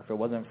RCR, if it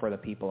wasn't for the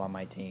people on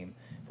my team,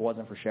 if it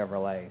wasn't for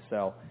Chevrolet.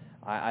 So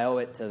I owe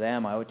it to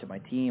them, I owe it to my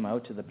team, I owe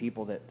it to the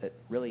people that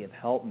really have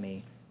helped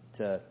me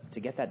to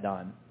get that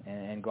done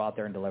and go out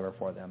there and deliver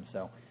for them.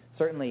 So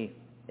certainly,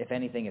 if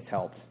anything, it's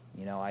helped.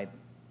 I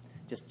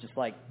just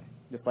like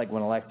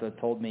when Alexa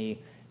told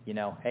me,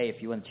 hey,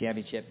 if you win the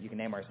championship, you can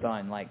name our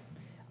son. Like,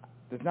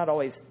 there's not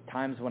always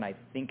times when I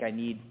think I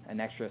need an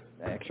extra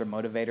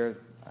motivator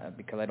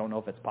because I don't know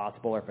if it's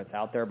possible or if it's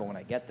out there. But when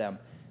I get them,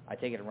 I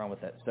take it and run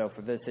with it. So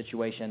for this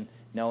situation,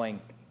 knowing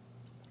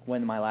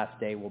when my last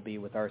day will be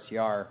with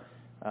RCR,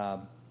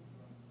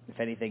 if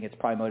anything, it's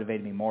probably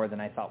motivated me more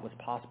than I thought was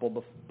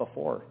possible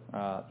before,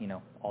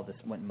 all this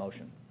went in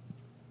motion.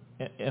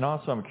 And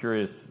also, I'm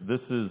curious,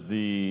 this is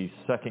the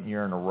second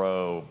year in a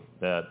row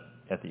that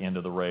at the end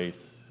of the race,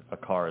 a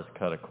car has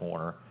cut a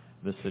corner.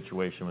 This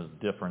situation was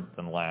different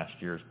than last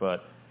year's,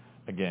 but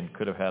again,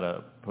 could have had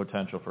a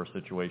potential for a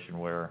situation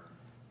where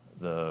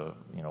the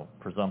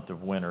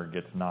presumptive winner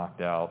gets knocked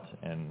out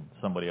and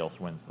somebody else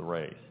wins the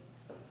race.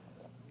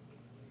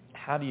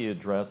 How do you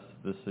address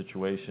this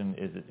situation?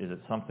 Is it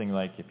something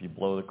like if you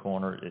blow the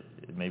corner,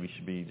 it maybe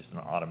should be just an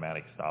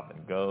automatic stop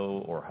and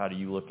go, or how do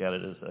you look at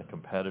it as a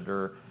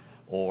competitor,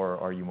 or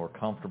are you more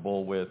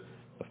comfortable with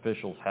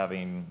officials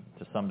having,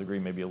 to some degree,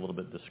 maybe a little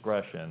bit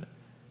discretion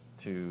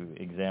to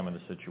examine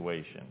the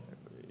situation?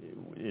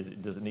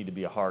 Does it need to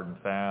be a hard and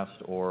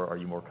fast, or are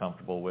you more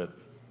comfortable with,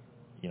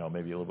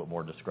 maybe a little bit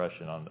more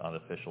discretion on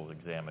officials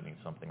examining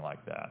something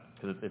like that?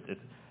 Because it's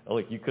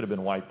like you could have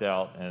been wiped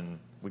out, and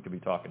we could be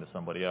talking to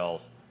somebody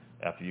else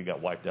after you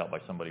got wiped out by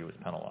somebody who was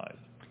penalized.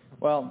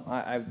 Well,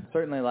 I'd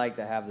certainly like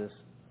to have this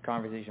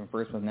conversation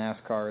first with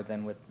NASCAR,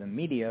 then with the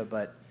media,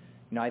 but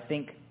I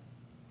think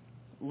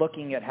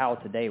looking at how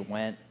today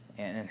went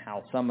and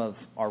how some of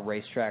our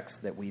racetracks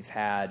that we've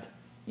had,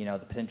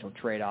 the potential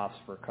trade-offs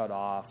for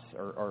cutoffs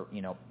or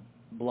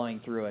blowing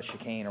through a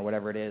chicane or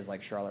whatever it is,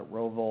 like Charlotte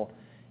Roval,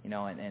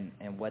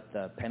 and what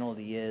the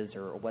penalty is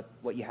or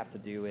what you have to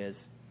do is,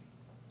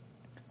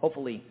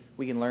 hopefully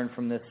we can learn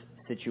from this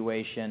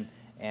situation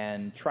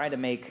and try to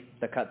make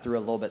the cut through a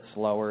little bit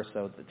slower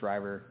so the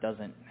driver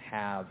doesn't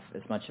have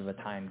as much of a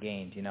time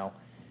gained,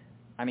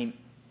 I mean,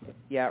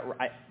 yeah,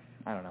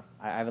 I don't know.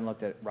 I haven't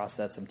looked at Ross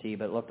SMT,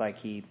 but it looked like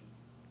he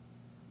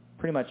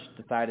pretty much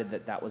decided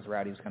that was the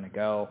route he was going to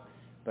go.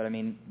 But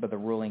the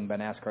ruling by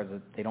NASCAR is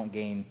that they don't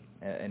gain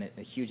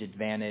a huge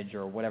advantage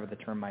or whatever the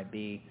term might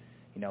be,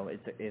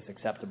 it's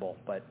acceptable.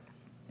 But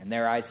in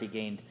their eyes, he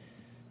gained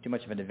too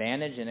much of an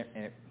advantage, and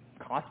it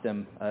cost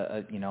him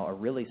a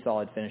really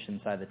solid finish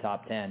inside the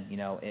top 10.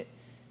 It's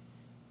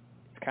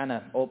kind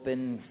of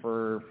open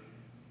for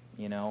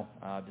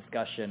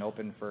discussion,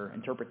 open for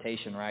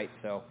interpretation, right?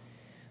 So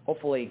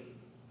hopefully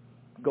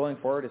going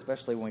forward,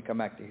 especially when we come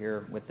back to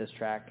here with this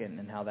track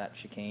and how that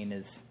chicane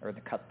is, or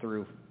the cut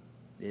through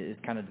is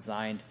kind of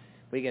designed,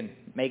 we can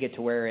make it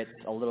to where it's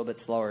a little bit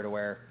slower, to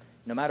where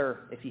no matter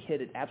if you hit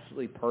it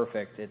absolutely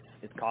perfect,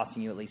 it's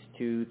costing you at least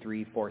 2,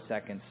 3, 4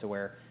 seconds to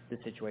where this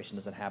situation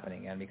doesn't happen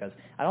again. Because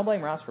I don't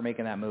blame Ross for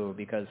making that move,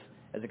 because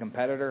as a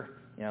competitor,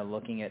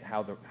 looking at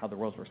how the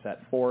rules were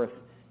set forth,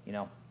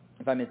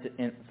 if I'm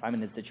in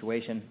this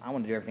situation, I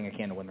want to do everything I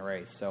can to win the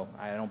race. So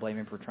I don't blame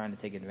him for trying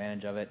to take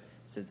advantage of it.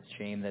 It's a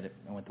shame that it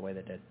went the way that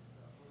it did.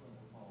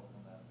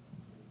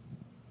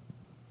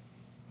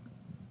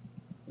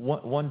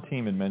 One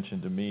team had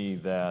mentioned to me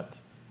that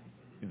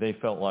they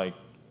felt like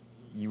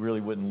you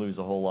really wouldn't lose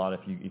a whole lot if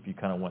you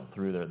kind of went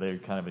through there. They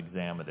kind of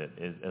examined it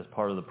as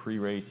part of the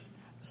pre-race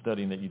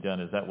studying that you've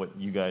done. Is that what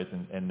you guys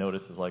and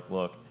noticed is like,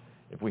 look,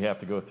 if we have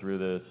to go through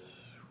this,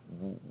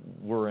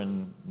 we're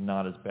in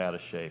not as bad a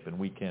shape, and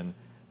we can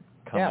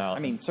come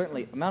out. Yeah,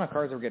 certainly the amount of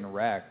cars that were getting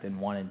wrecked in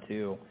 1 and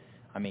 2,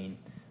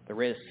 the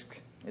risk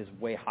is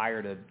way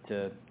higher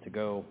to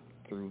go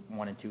through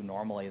 1 and 2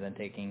 normally than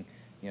taking,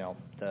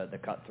 the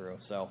cut through.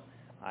 So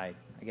I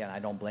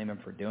don't blame him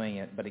for doing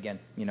it, but again,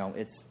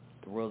 it's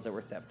the rules that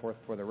were set forth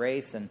for the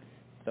race, and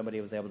somebody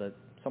was able to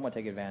somewhat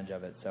take advantage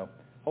of it. So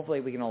hopefully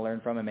we can all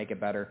learn from it and make it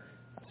better.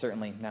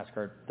 Certainly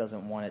NASCAR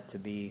doesn't want it to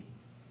be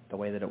the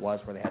way that it was,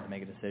 where they had to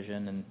make a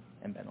decision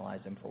and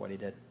penalize him for what he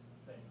did.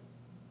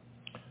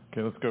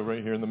 Okay, let's go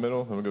right here in the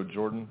middle, then we'll go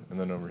Jordan, and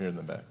then over here in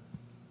the back.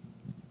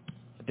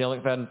 Dale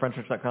McFadden,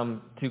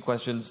 FrenchRich.com. 2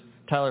 questions.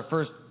 Tyler,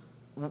 first,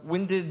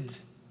 when did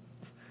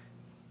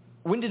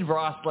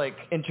Ross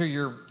enter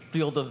your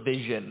field of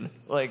vision?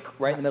 Right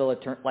in the middle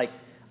of turn, I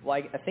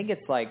think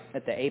it's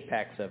at the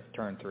apex of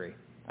turn 3.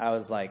 I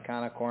was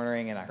kind of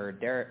cornering, and I heard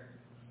Derek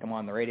come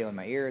on the radio in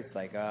my ear. It's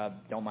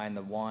don't mind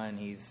the one.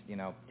 He's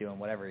doing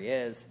whatever he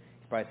is.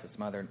 He's probably said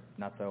some other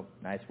not so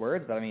nice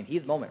words, but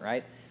he's the moment,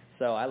 right?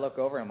 So I look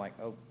over, and I'm like,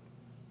 oh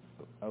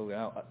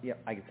no, yeah,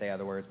 I could say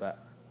other words, but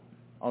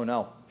oh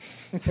no,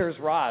 there's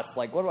Ross.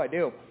 What do I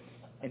do?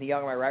 And he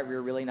got on my right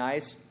rear really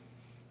nice,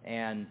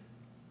 and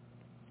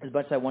as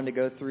much as I wanted to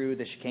go through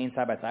the chicane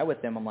side by side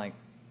with him, I'm like,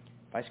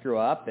 if I screw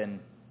up and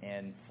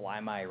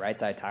fly my right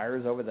side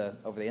tires over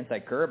the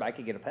inside curb, I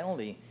could get a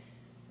penalty.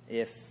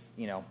 If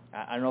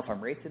I don't know if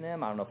I'm racing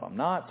him. I don't know if I'm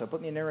not. So it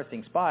put me in an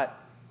interesting spot.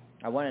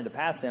 I wanted to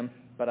pass him,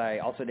 but I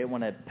also didn't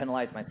want to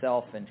penalize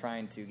myself in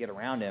trying to get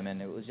around him.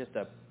 And it was just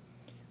kind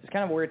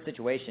of a weird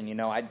situation.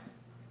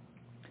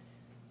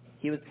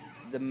 He was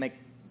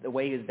the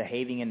way he was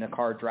behaving in the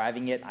car,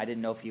 driving it. I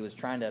didn't know if he was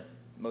trying to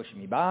motion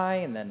me by,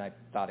 and then I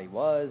thought he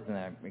was, and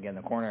then again in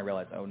the corner I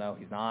realized, oh no,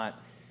 he's not.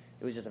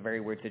 It was just a very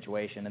weird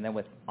situation. And then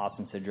with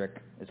Austin Cindric,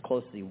 as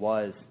close as he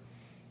was,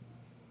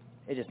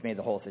 it just made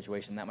the whole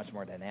situation that much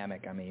more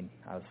dynamic. I mean,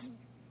 I was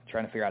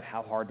trying to figure out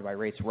how hard do I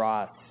race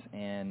Ross,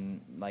 and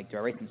do I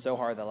race him so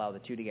hard that allow the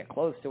two to get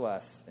close to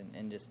us,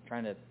 and just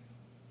trying to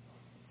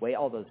weigh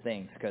all those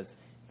things, because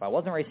if I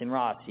wasn't racing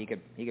Ross, he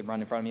could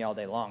run in front of me all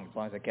day long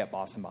as I kept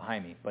Austin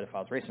behind me. But if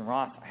I was racing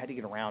Ross, I had to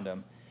get around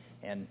him,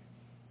 and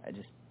I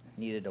just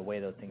needed to weigh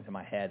those things in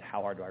my head.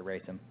 How hard do I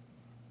race him?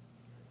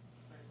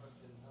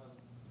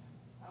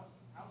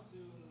 How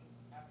soon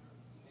after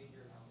you made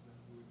your announcement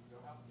a few weeks ago,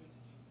 how soon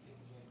did you get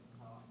the chance to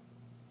talk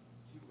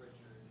to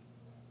Richard?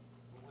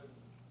 What was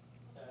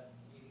that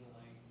meeting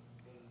like?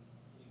 And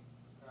can you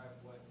describe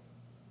what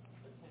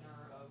the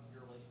tenor of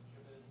your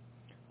relationship is?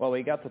 Well,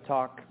 we got to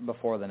talk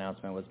before the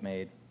announcement was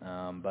made,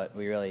 but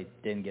we really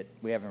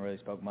we haven't really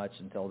spoke much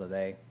until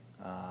today,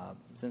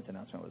 since the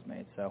announcement was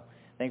made. So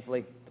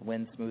thankfully, the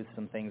win smoothed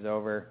some things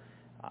over.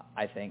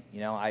 I think,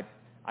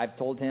 I've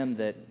told him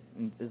that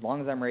as long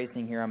as I'm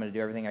racing here, I'm going to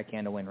do everything I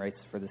can to win races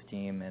for this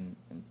team, and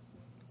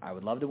I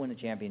would love to win a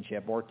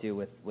championship or two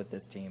with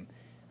this team.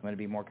 I'm going to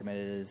be more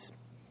committed.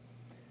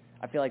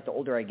 I feel like the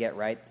older I get,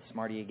 right, the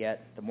smarter you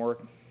get, the more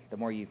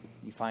you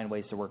find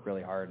ways to work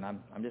really hard. And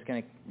I'm just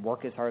going to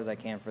work as hard as I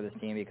can for this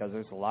team, because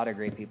there's a lot of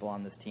great people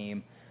on this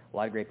team, a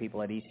lot of great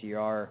people at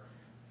ECR,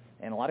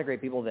 and a lot of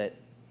great people that,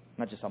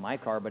 not just on my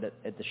car, but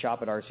at the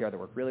shop at RCR, that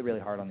work really, really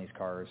hard on these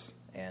cars.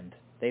 And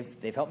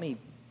they've helped me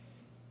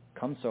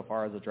come so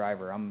far as a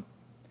driver. I'm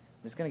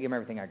just going to give them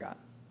everything I got.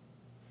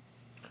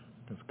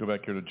 Let's go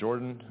back here to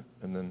Jordan,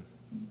 and then...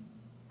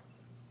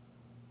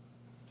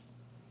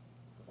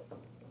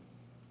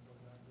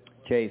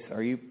 Chase,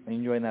 are you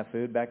enjoying that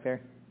food back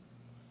there?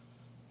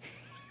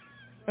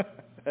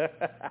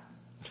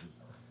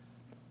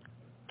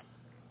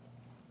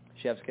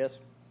 Chef's kiss?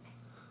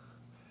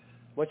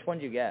 Which one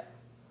did you get?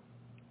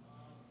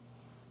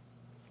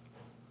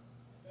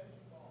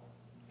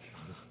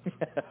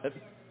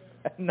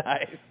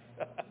 Nice.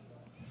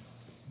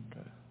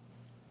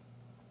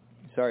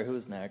 Sorry,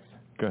 who's next?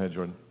 Go ahead,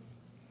 Jordan.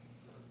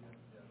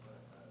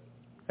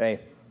 Hey,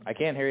 I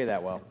can't hear you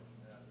that well.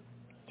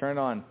 Turn it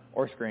on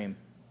or scream.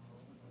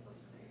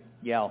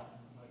 Yell.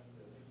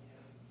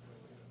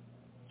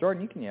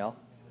 Jordan, you can yell.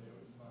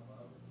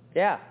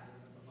 Yeah.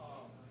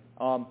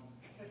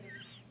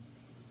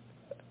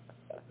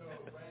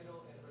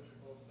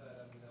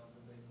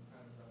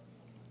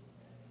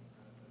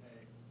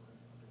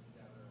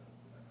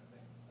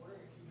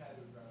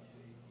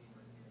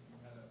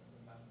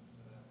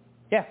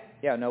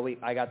 Yeah, no,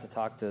 I got to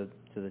talk to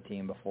the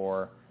team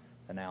before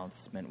the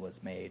announcement was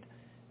made,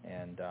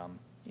 and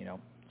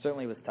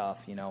certainly it was tough.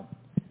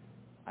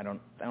 I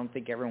don't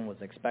think everyone was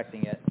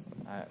expecting it,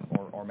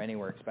 or many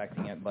were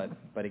expecting it, but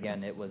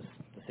again, it was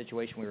the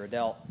situation we were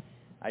dealt.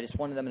 I just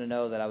wanted them to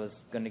know that I was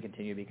going to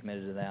continue to be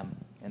committed to them,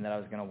 and that I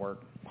was going to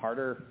work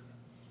harder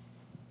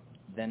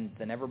than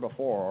ever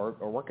before,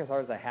 or work as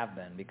hard as I have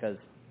been, because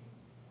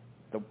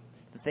the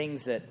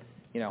things that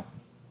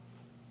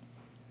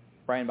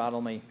Brian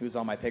Bottlemy, who's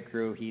on my pit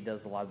crew, he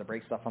does a lot of the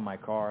brake stuff on my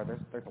car.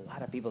 There's a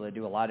lot of people that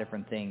do a lot of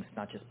different things,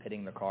 not just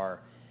pitting the car,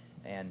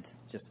 and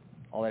just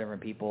all the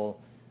different people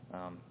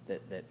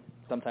that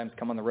sometimes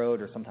come on the road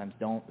or sometimes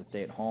don't, that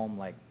stay at home.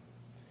 Like,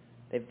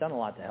 they've done a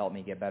lot to help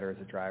me get better as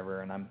a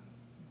driver, and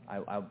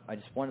I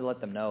just wanted to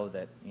let them know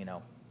that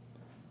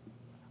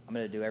I'm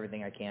going to do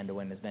everything I can to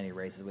win as many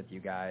races with you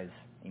guys.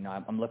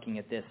 I'm looking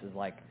at this as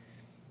like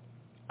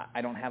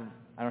I don't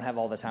have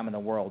all the time in the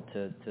world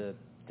to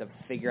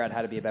figure out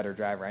how to be a better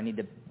driver. I need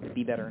to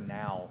be better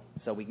now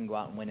so we can go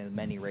out and win as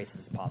many races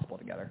as possible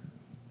together.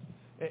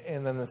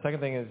 And then the second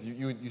thing is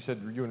you said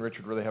you and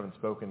Richard really haven't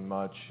spoken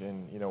much,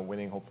 and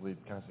winning hopefully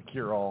kind of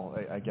secure all,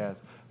 I guess.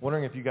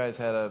 Wondering if you guys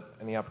had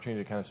any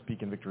opportunity to kind of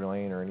speak in victory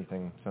lane or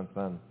anything since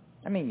then.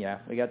 I mean, yeah,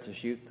 we got to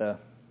shoot the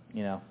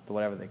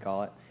whatever they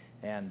call it,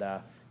 and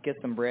get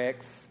some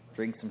bricks,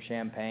 drink some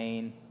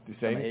champagne,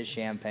 some of his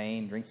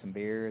champagne, drink some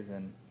beers,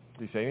 and.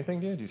 Did you say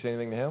anything to you? Did you say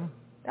anything to him?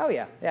 Oh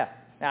yeah.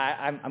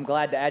 I'm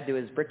glad to add to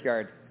his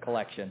Brickyard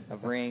collection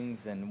of rings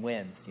and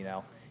wins.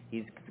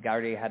 He's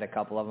already had a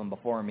couple of them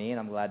before me, and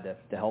I'm glad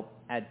to help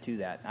add to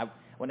that. I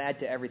want to add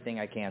to everything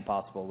I can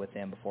possible with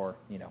him before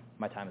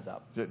my time is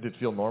up. Did it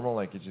feel normal?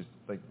 Like it just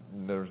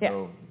there's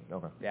no.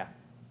 Okay. Yeah,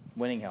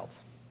 winning helps.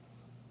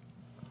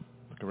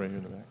 Go right here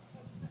in the back.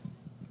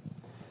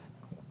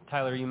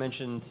 Tyler, you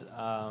mentioned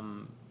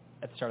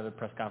at the start of the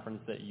press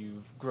conference that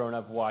you've grown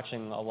up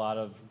watching a lot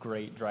of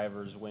great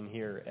drivers win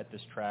here at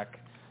this track.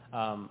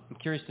 I'm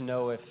curious to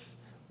know if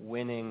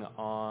winning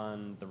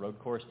on the road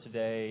course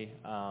today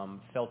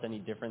felt any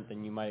different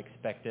than you might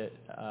expect it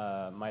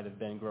might have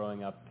been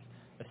growing up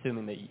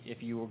assuming that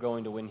if you were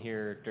going to win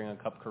here during a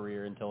Cup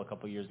career until a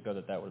couple years ago,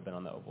 that would have been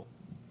on the oval?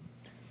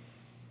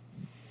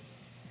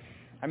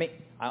 I mean,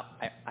 I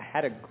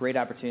had a great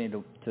opportunity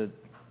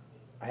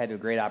I had a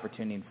great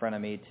opportunity in front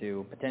of me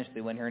to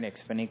potentially win here in an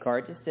Xfinity car.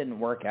 It just didn't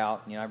work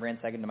out. I ran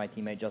second to my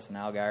teammate Justin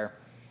Allgaier,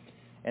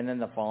 and then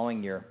the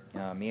following year,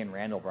 me and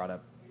Randall brought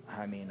up,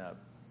 a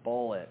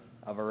bullet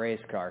of a race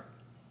car.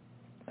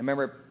 I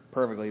remember it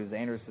perfectly. It was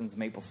Anderson's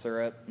Maple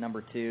Syrup,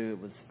 number 2.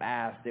 It was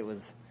fast. It was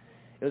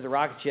a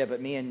rocket ship.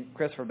 But me and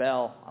Christopher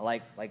Bell,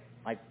 like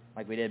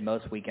we did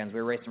most weekends,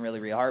 we were racing really,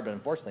 really hard. But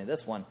unfortunately, this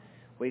one,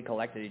 we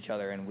collected each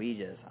other, and we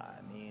just,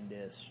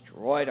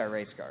 destroyed our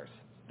race cars.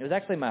 It was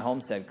actually my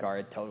Homestead car.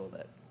 It totaled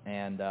it.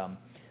 And that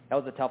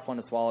was a tough one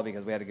to swallow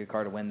because we had a good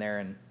car to win there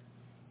and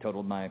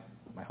totaled my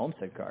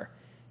Homestead car.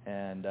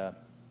 And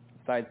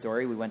side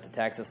story, we went to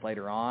Texas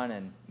later on,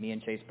 and me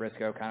and Chase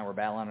Briscoe kind of were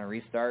battling on a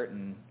restart,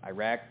 and I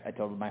wrecked. I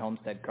totaled my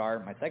Homestead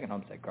car, my second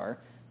Homestead car,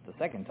 the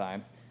second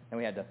time. Then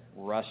we had to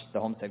rush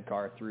the Homestead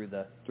car through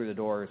the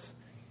doors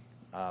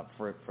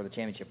for the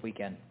championship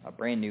weekend, a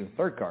brand new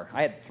third car.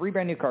 I had 3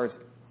 brand new cars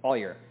all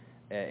year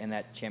in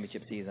that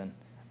championship season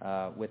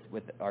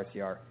with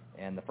RCR.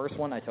 And the first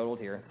one I totaled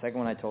here, the second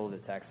one I totaled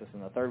at Texas,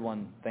 and the third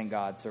one, thank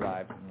God,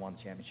 survived and won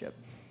the championship.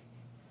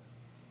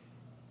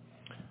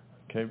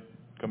 Okay,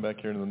 come back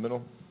here in the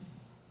middle.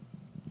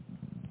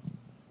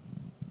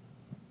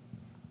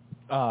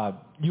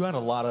 You had a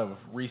lot of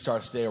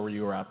restarts today where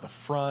you were at the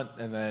front,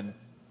 and then...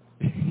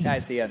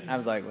 I see it. I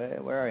was like,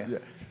 where are you?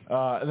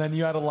 Yeah. And then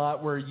you had a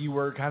lot where you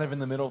were kind of in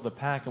the middle of the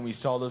pack, and we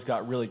saw those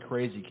got really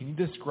crazy. Can you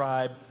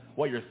describe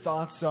what your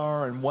thoughts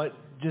are and what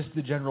just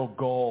the general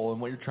goal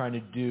and what you're trying to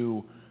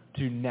do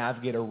to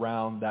navigate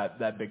around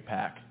that big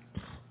pack?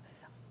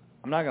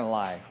 I'm not going to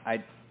lie.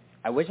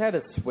 I wish I had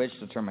a switch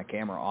to turn my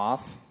camera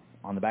off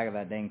on the back of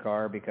that dang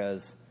car,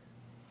 because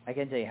I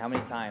can't tell you how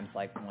many times,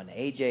 like when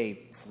AJ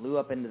flew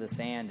up into the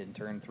sand in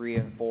turn 3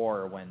 and 4,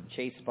 or when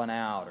Chase spun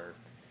out, or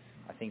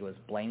I think it was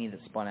Blaney that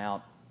spun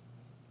out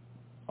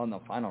on the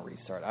final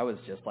restart. I was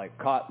just like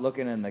caught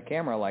looking in the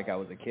camera like I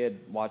was a kid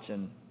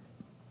watching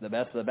the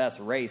best of the best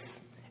race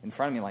in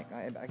front of me. Like,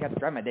 I got to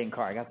drive my dang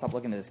car. I got to stop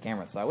looking at this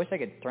camera. So I wish I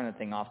could turn the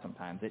thing off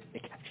sometimes.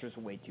 It captures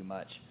way too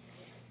much.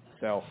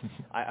 So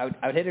I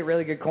would hit a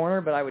really good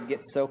corner, but I would get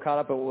so caught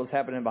up at what was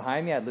happening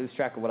behind me, I'd lose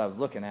track of what I was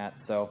looking at.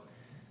 So,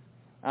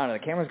 I don't know,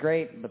 the camera's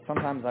great, but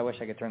sometimes I wish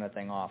I could turn that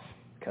thing off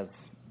because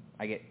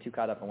I get too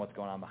caught up on what's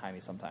going on behind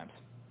me sometimes.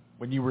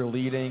 When you were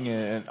leading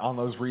and on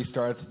those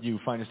restarts, did you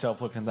find yourself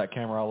looking at that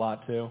camera a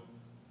lot too?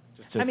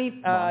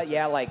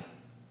 Yeah, like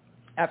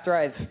after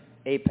I've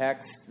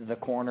apexed the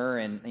corner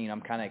and,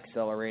 I'm kind of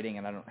accelerating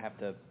and I don't have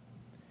to,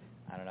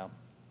 I don't know,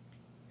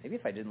 maybe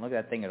if I didn't look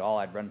at that thing at all,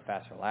 I'd run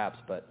faster laps,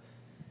 but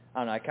I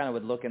don't know, I kind of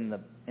would look in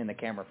the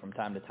camera from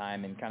time to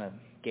time and kind of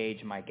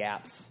gauge my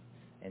gaps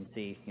and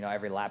see,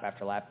 every lap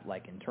after lap,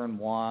 like in turn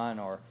 1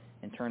 or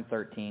in turn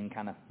 13,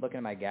 kind of looking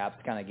at my gaps,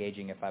 kind of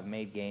gauging if I've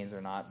made gains or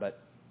not. But,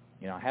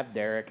 I have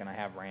Derek and I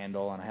have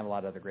Randall and I have a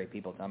lot of other great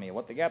people tell me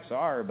what the gaps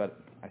are, but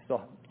I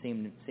still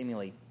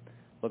seemingly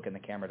look in the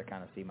camera to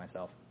kind of see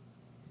myself.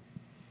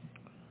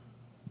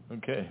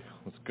 Okay,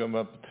 let's come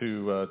up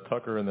to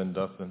Tucker and then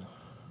Dustin.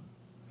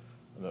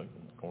 The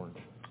orange.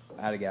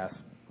 Out of gas.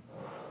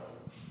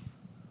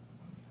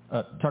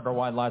 Tucker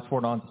White, Live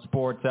Sport on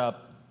Sports.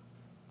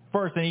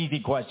 First, an easy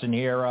question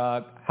here.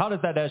 How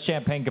does that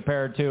champagne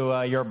compare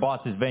to your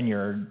Boss's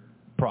Vineyard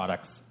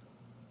products?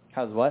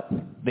 How's what?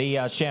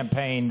 The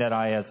champagne that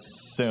I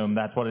assume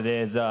that's what it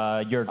is.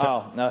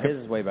 No, his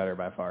is way better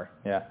by far.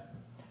 Yeah.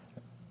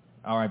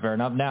 All right, fair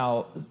enough.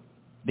 Now,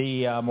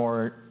 the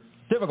more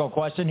difficult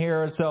question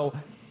here. So,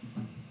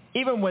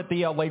 even with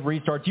the late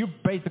restarts, you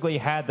basically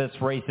had this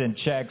race in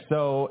check.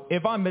 So,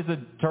 if I'm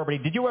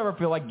misinterpreting, did you ever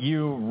feel like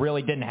you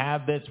really didn't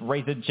have this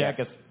race in check?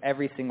 Yes.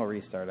 Every single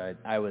restart,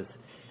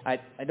 I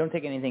don't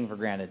take anything for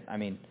granted. I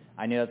mean,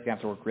 I knew I was going to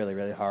have to work really,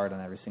 really hard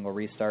on every single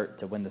restart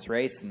to win this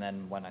race. And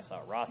then when I saw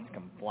Ross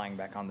come flying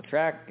back on the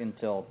track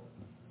until,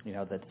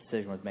 the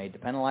decision was made to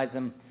penalize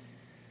him,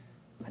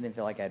 I didn't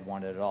feel like I'd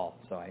won it at all.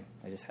 So I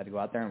just had to go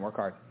out there and work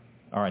hard.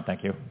 All right,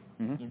 thank you.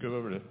 Mm-hmm. You go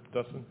over to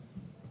Dustin.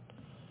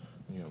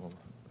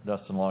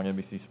 Dustin Long,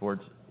 NBC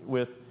Sports.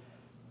 With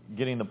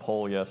getting the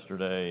pole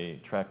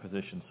yesterday, track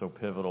position so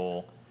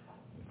pivotal,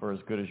 for as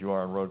good as you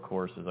are on road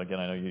courses, again,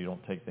 I know you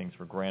don't take things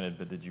for granted,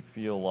 but did you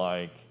feel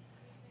like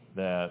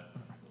that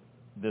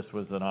this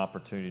was an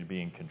opportunity to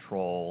be in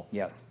control?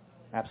 Yes,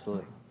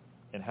 absolutely.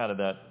 And how did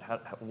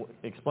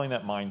explain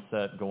that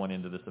mindset going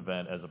into this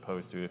event as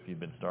opposed to if you'd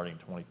been starting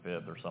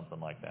 25th or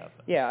something like that?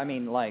 Yeah, I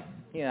mean,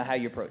 how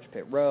you approach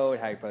pit road,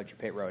 how you approach your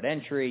pit road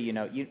entry,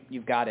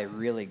 you've got a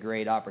really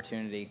great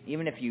opportunity.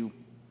 Even if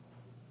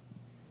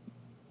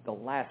the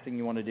last thing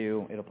you want to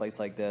do at a place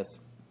like this,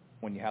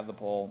 when you have the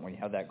pole, when you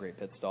have that great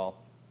pit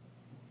stall,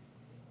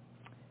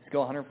 is go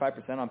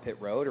 105% on pit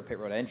road or pit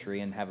road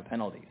entry and have a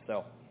penalty.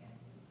 So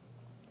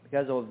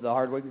because of the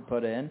hard work we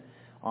put in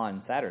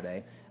on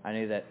Saturday, I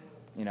knew that,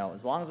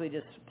 as long as we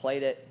just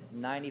played it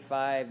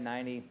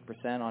 90%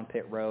 on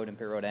pit road and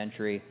pit road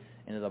entry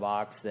into the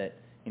box, that,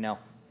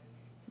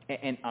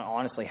 and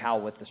honestly, how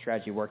with the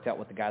strategy worked out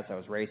with the guys I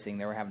was racing,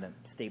 they were having to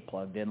stay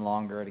plugged in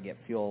longer to get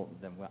fuel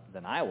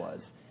than I was.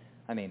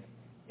 I mean,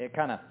 it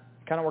kind of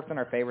worked in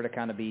our favor to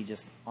kind of be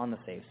just on the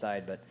safe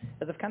side. But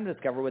as I've kind of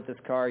discovered with this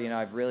car,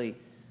 I've really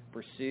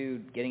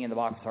pursued getting in the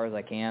box as hard as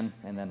I can,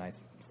 and then I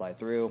slide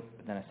through,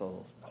 but then I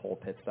still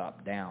hold pit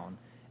stop down.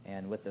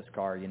 And with this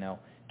car,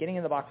 getting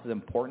in the box is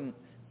important,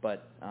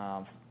 but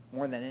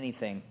more than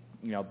anything,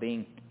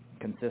 being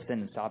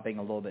consistent and stopping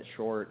a little bit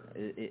short,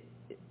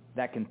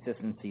 that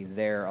consistency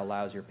there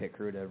allows your pit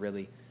crew to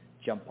really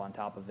jump on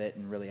top of it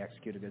and really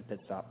execute a good pit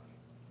stop.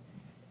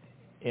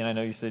 And I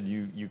know you said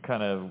you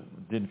kind of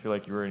didn't feel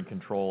like you were in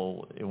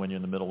control when you're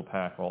in the middle of the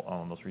pack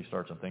on those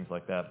restarts and things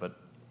like that, but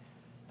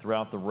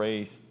throughout the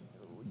race,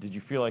 did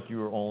you feel like you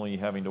were only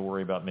having to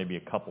worry about maybe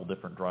a couple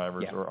different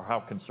drivers, or how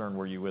concerned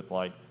were you with,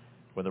 like,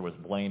 whether it was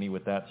Blaney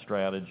with that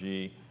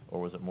strategy, or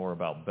was it more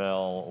about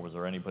Bell, or was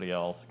there anybody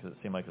else? Because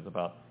it seemed like it was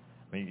about,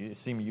 it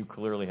seemed you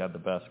clearly had the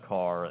best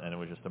car, and it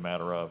was just a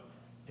matter of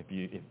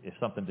if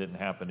something didn't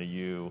happen to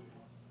you,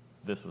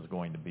 this was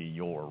going to be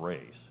your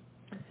race.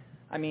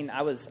 I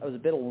was a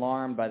bit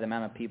alarmed by the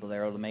amount of people that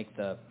were able to make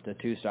the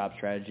two-stop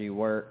strategy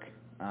work.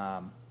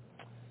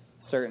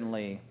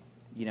 Certainly,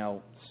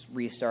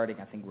 restarting,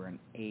 I think we're in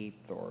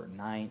 8th or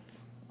 9th.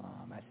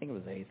 I think it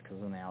was 8th because it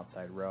was in the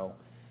outside row.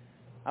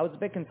 I was a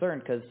bit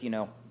concerned because,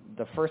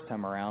 the first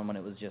time around when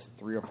it was just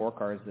 3 or 4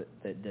 cars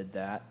that did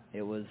that,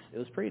 it was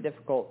pretty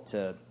difficult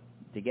to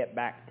get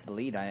back to the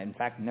lead. I, in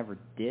fact, never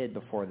did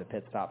before the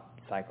pit stop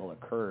cycle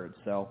occurred.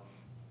 So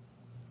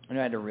I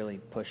had to really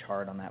push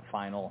hard on that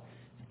final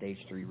stage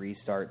 3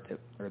 restart,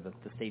 the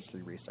stage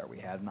 3 restart we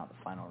had, not the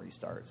final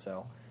restart.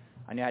 So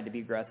I knew I had to be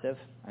aggressive.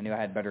 I knew I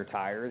had better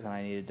tires, and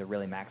I needed to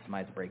really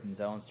maximize the braking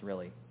zones to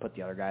really put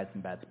the other guys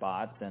in bad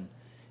spots, and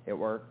it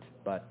worked.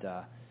 But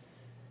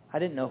I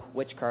didn't know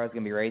which car I was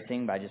going to be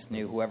racing, but I just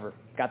knew whoever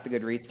got the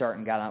good restart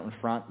and got out in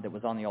front that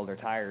was on the older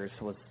tires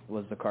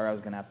was the car I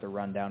was going to have to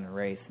run down and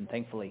race. And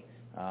thankfully,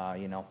 I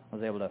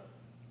was able to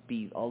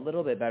be a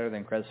little bit better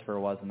than Christopher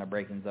was in the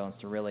braking zones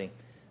to really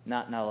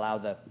not allow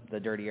the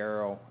dirty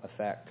air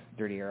effect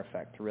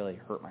to really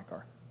hurt my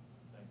car.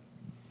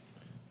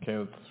 Okay,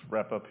 let's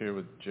wrap up here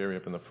with Jerry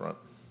up in the front.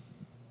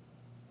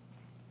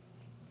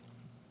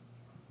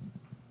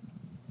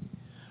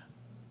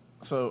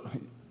 So,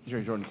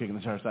 Jerry Jordan, kicking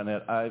the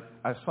tires.net. I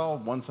saw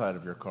one side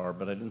of your car,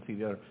 but I didn't see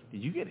the other.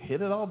 Did you get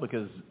hit at all?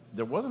 Because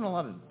there wasn't a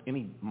lot of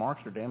any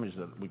marks or damage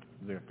that we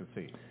could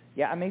see.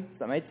 Yeah, I made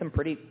some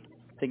pretty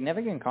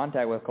significant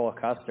contact with Cole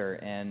Custer,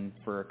 and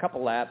for a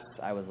couple laps,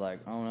 I was like,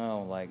 oh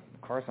no, like,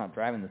 the car's not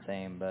driving the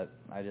same, but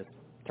I just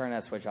turned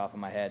that switch off in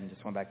my head and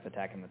just went back to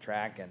attacking the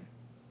track, and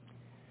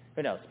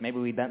who knows, maybe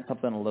we bent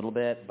something a little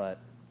bit, but,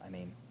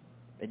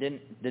 it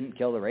didn't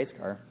kill the race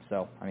car,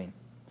 so,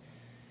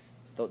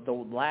 the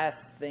last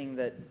thing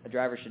that a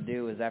driver should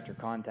do is after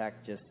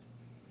contact just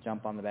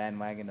jump on the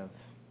bandwagon of,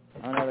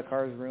 oh no, the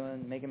car's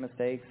ruined, making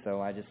mistakes, so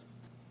I just,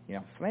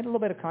 if I made a little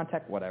bit of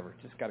contact, whatever.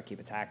 Just got to keep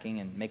attacking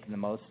and making the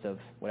most of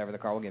whatever the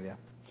car will give you.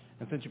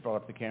 And since you brought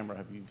up the camera,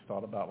 have you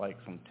thought about like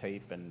some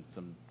tape and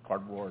some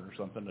cardboard or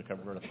something to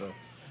cover it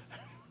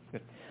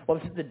up? Well,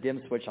 this is the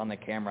dim switch on the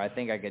camera. I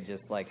think I could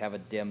just have a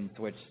dim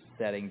switch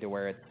setting to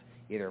where it's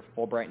either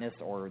full brightness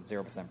or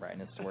 0%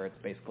 brightness to where it's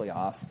basically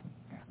off.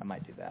 I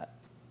might do that.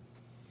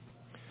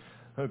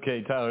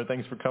 Okay, Tyler,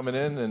 thanks for coming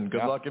in, and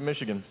good luck in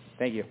Michigan.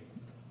 Thank you.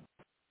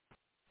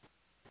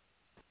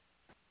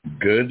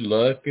 Good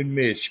luck in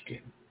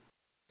Michigan.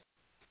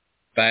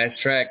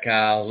 Fast track,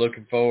 Kyle.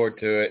 Looking forward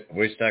to it.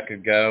 Wish I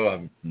could go.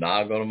 I'm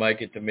not going to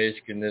make it to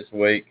Michigan this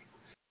week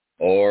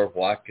or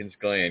Watkins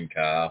Glen,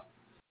 Kyle.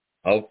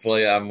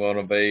 Hopefully I'm going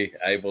to be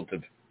able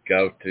to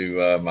go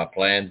to my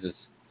plans is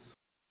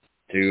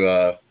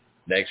to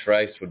next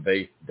race would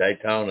be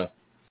Daytona.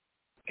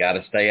 Got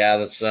to stay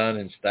out of the sun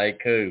and stay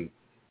cool.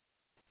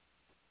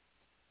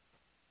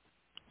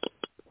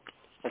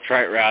 That's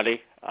right,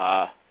 Rowdy.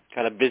 Got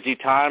a busy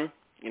time.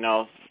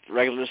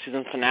 Regular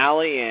season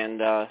finale, and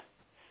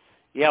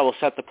we'll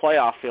set the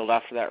playoff field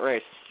after that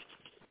race.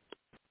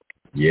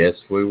 Yes,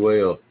 we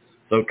will.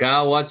 So,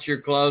 Kyle, what's your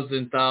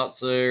closing thoughts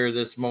there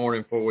this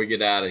morning before we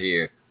get out of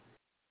here?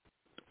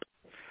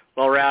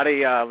 Well, Rowdy,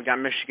 we got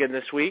Michigan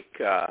this week.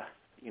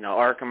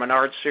 ARCA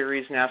Menard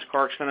Series,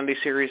 NASCAR Xfinity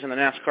Series, and the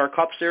NASCAR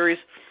Cup Series.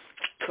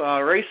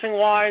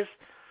 Racing-wise,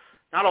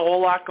 not a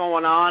whole lot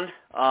going on.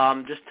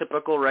 Just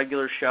typical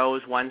regular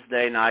shows.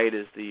 Wednesday night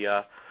is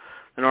the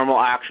normal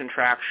action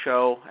track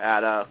show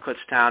at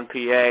Kutztown,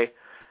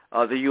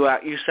 PA. The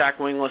USAC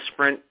Wingless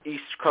Sprint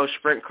East Coast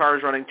Sprint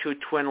cars running 2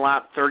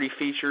 twin-lap 30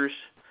 features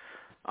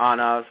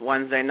on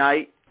Wednesday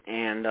night.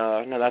 And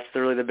that's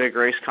really the big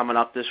race coming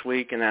up this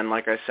week. And then,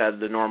 like I said,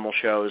 the normal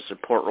shows at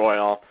Port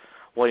Royal,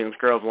 Williams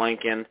Grove,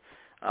 Lincoln.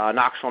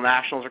 Knoxville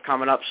Nationals are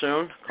coming up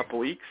soon, a couple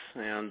weeks.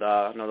 And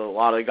I know that a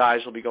lot of the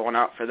guys will be going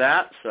out for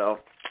that. So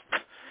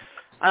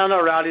I don't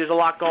know, Rowdy. There's a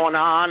lot going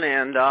on,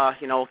 and,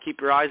 we'll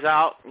keep your eyes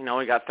out.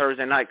 We got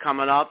Thursday night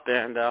coming up,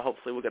 and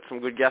hopefully we'll get some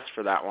good guests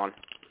for that one.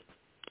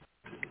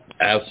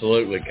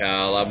 Absolutely,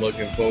 Kyle. I'm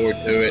looking forward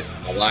to it.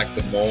 I like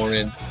the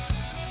morning.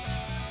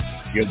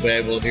 You'll be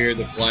able to hear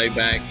the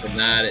playback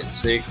tonight at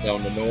 6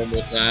 on the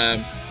normal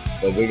time,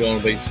 but we're going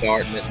to be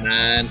starting at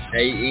 9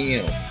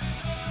 a.m.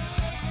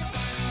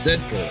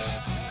 Central,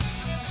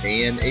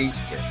 10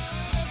 Eastern.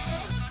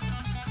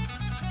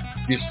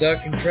 If you're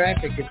stuck in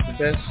traffic, it's the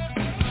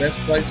best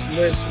place to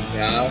listen,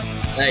 Kyle.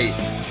 Hey,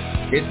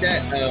 hit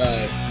that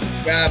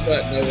subscribe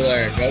button over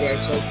there. Go to our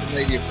social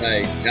media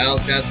page.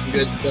 Kyle's got some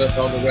good stuff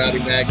on the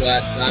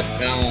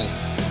RowdyMaglite.com.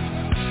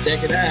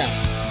 Check it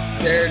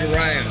out. Share it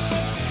around.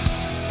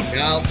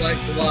 Kyle,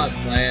 thanks a lot,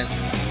 man.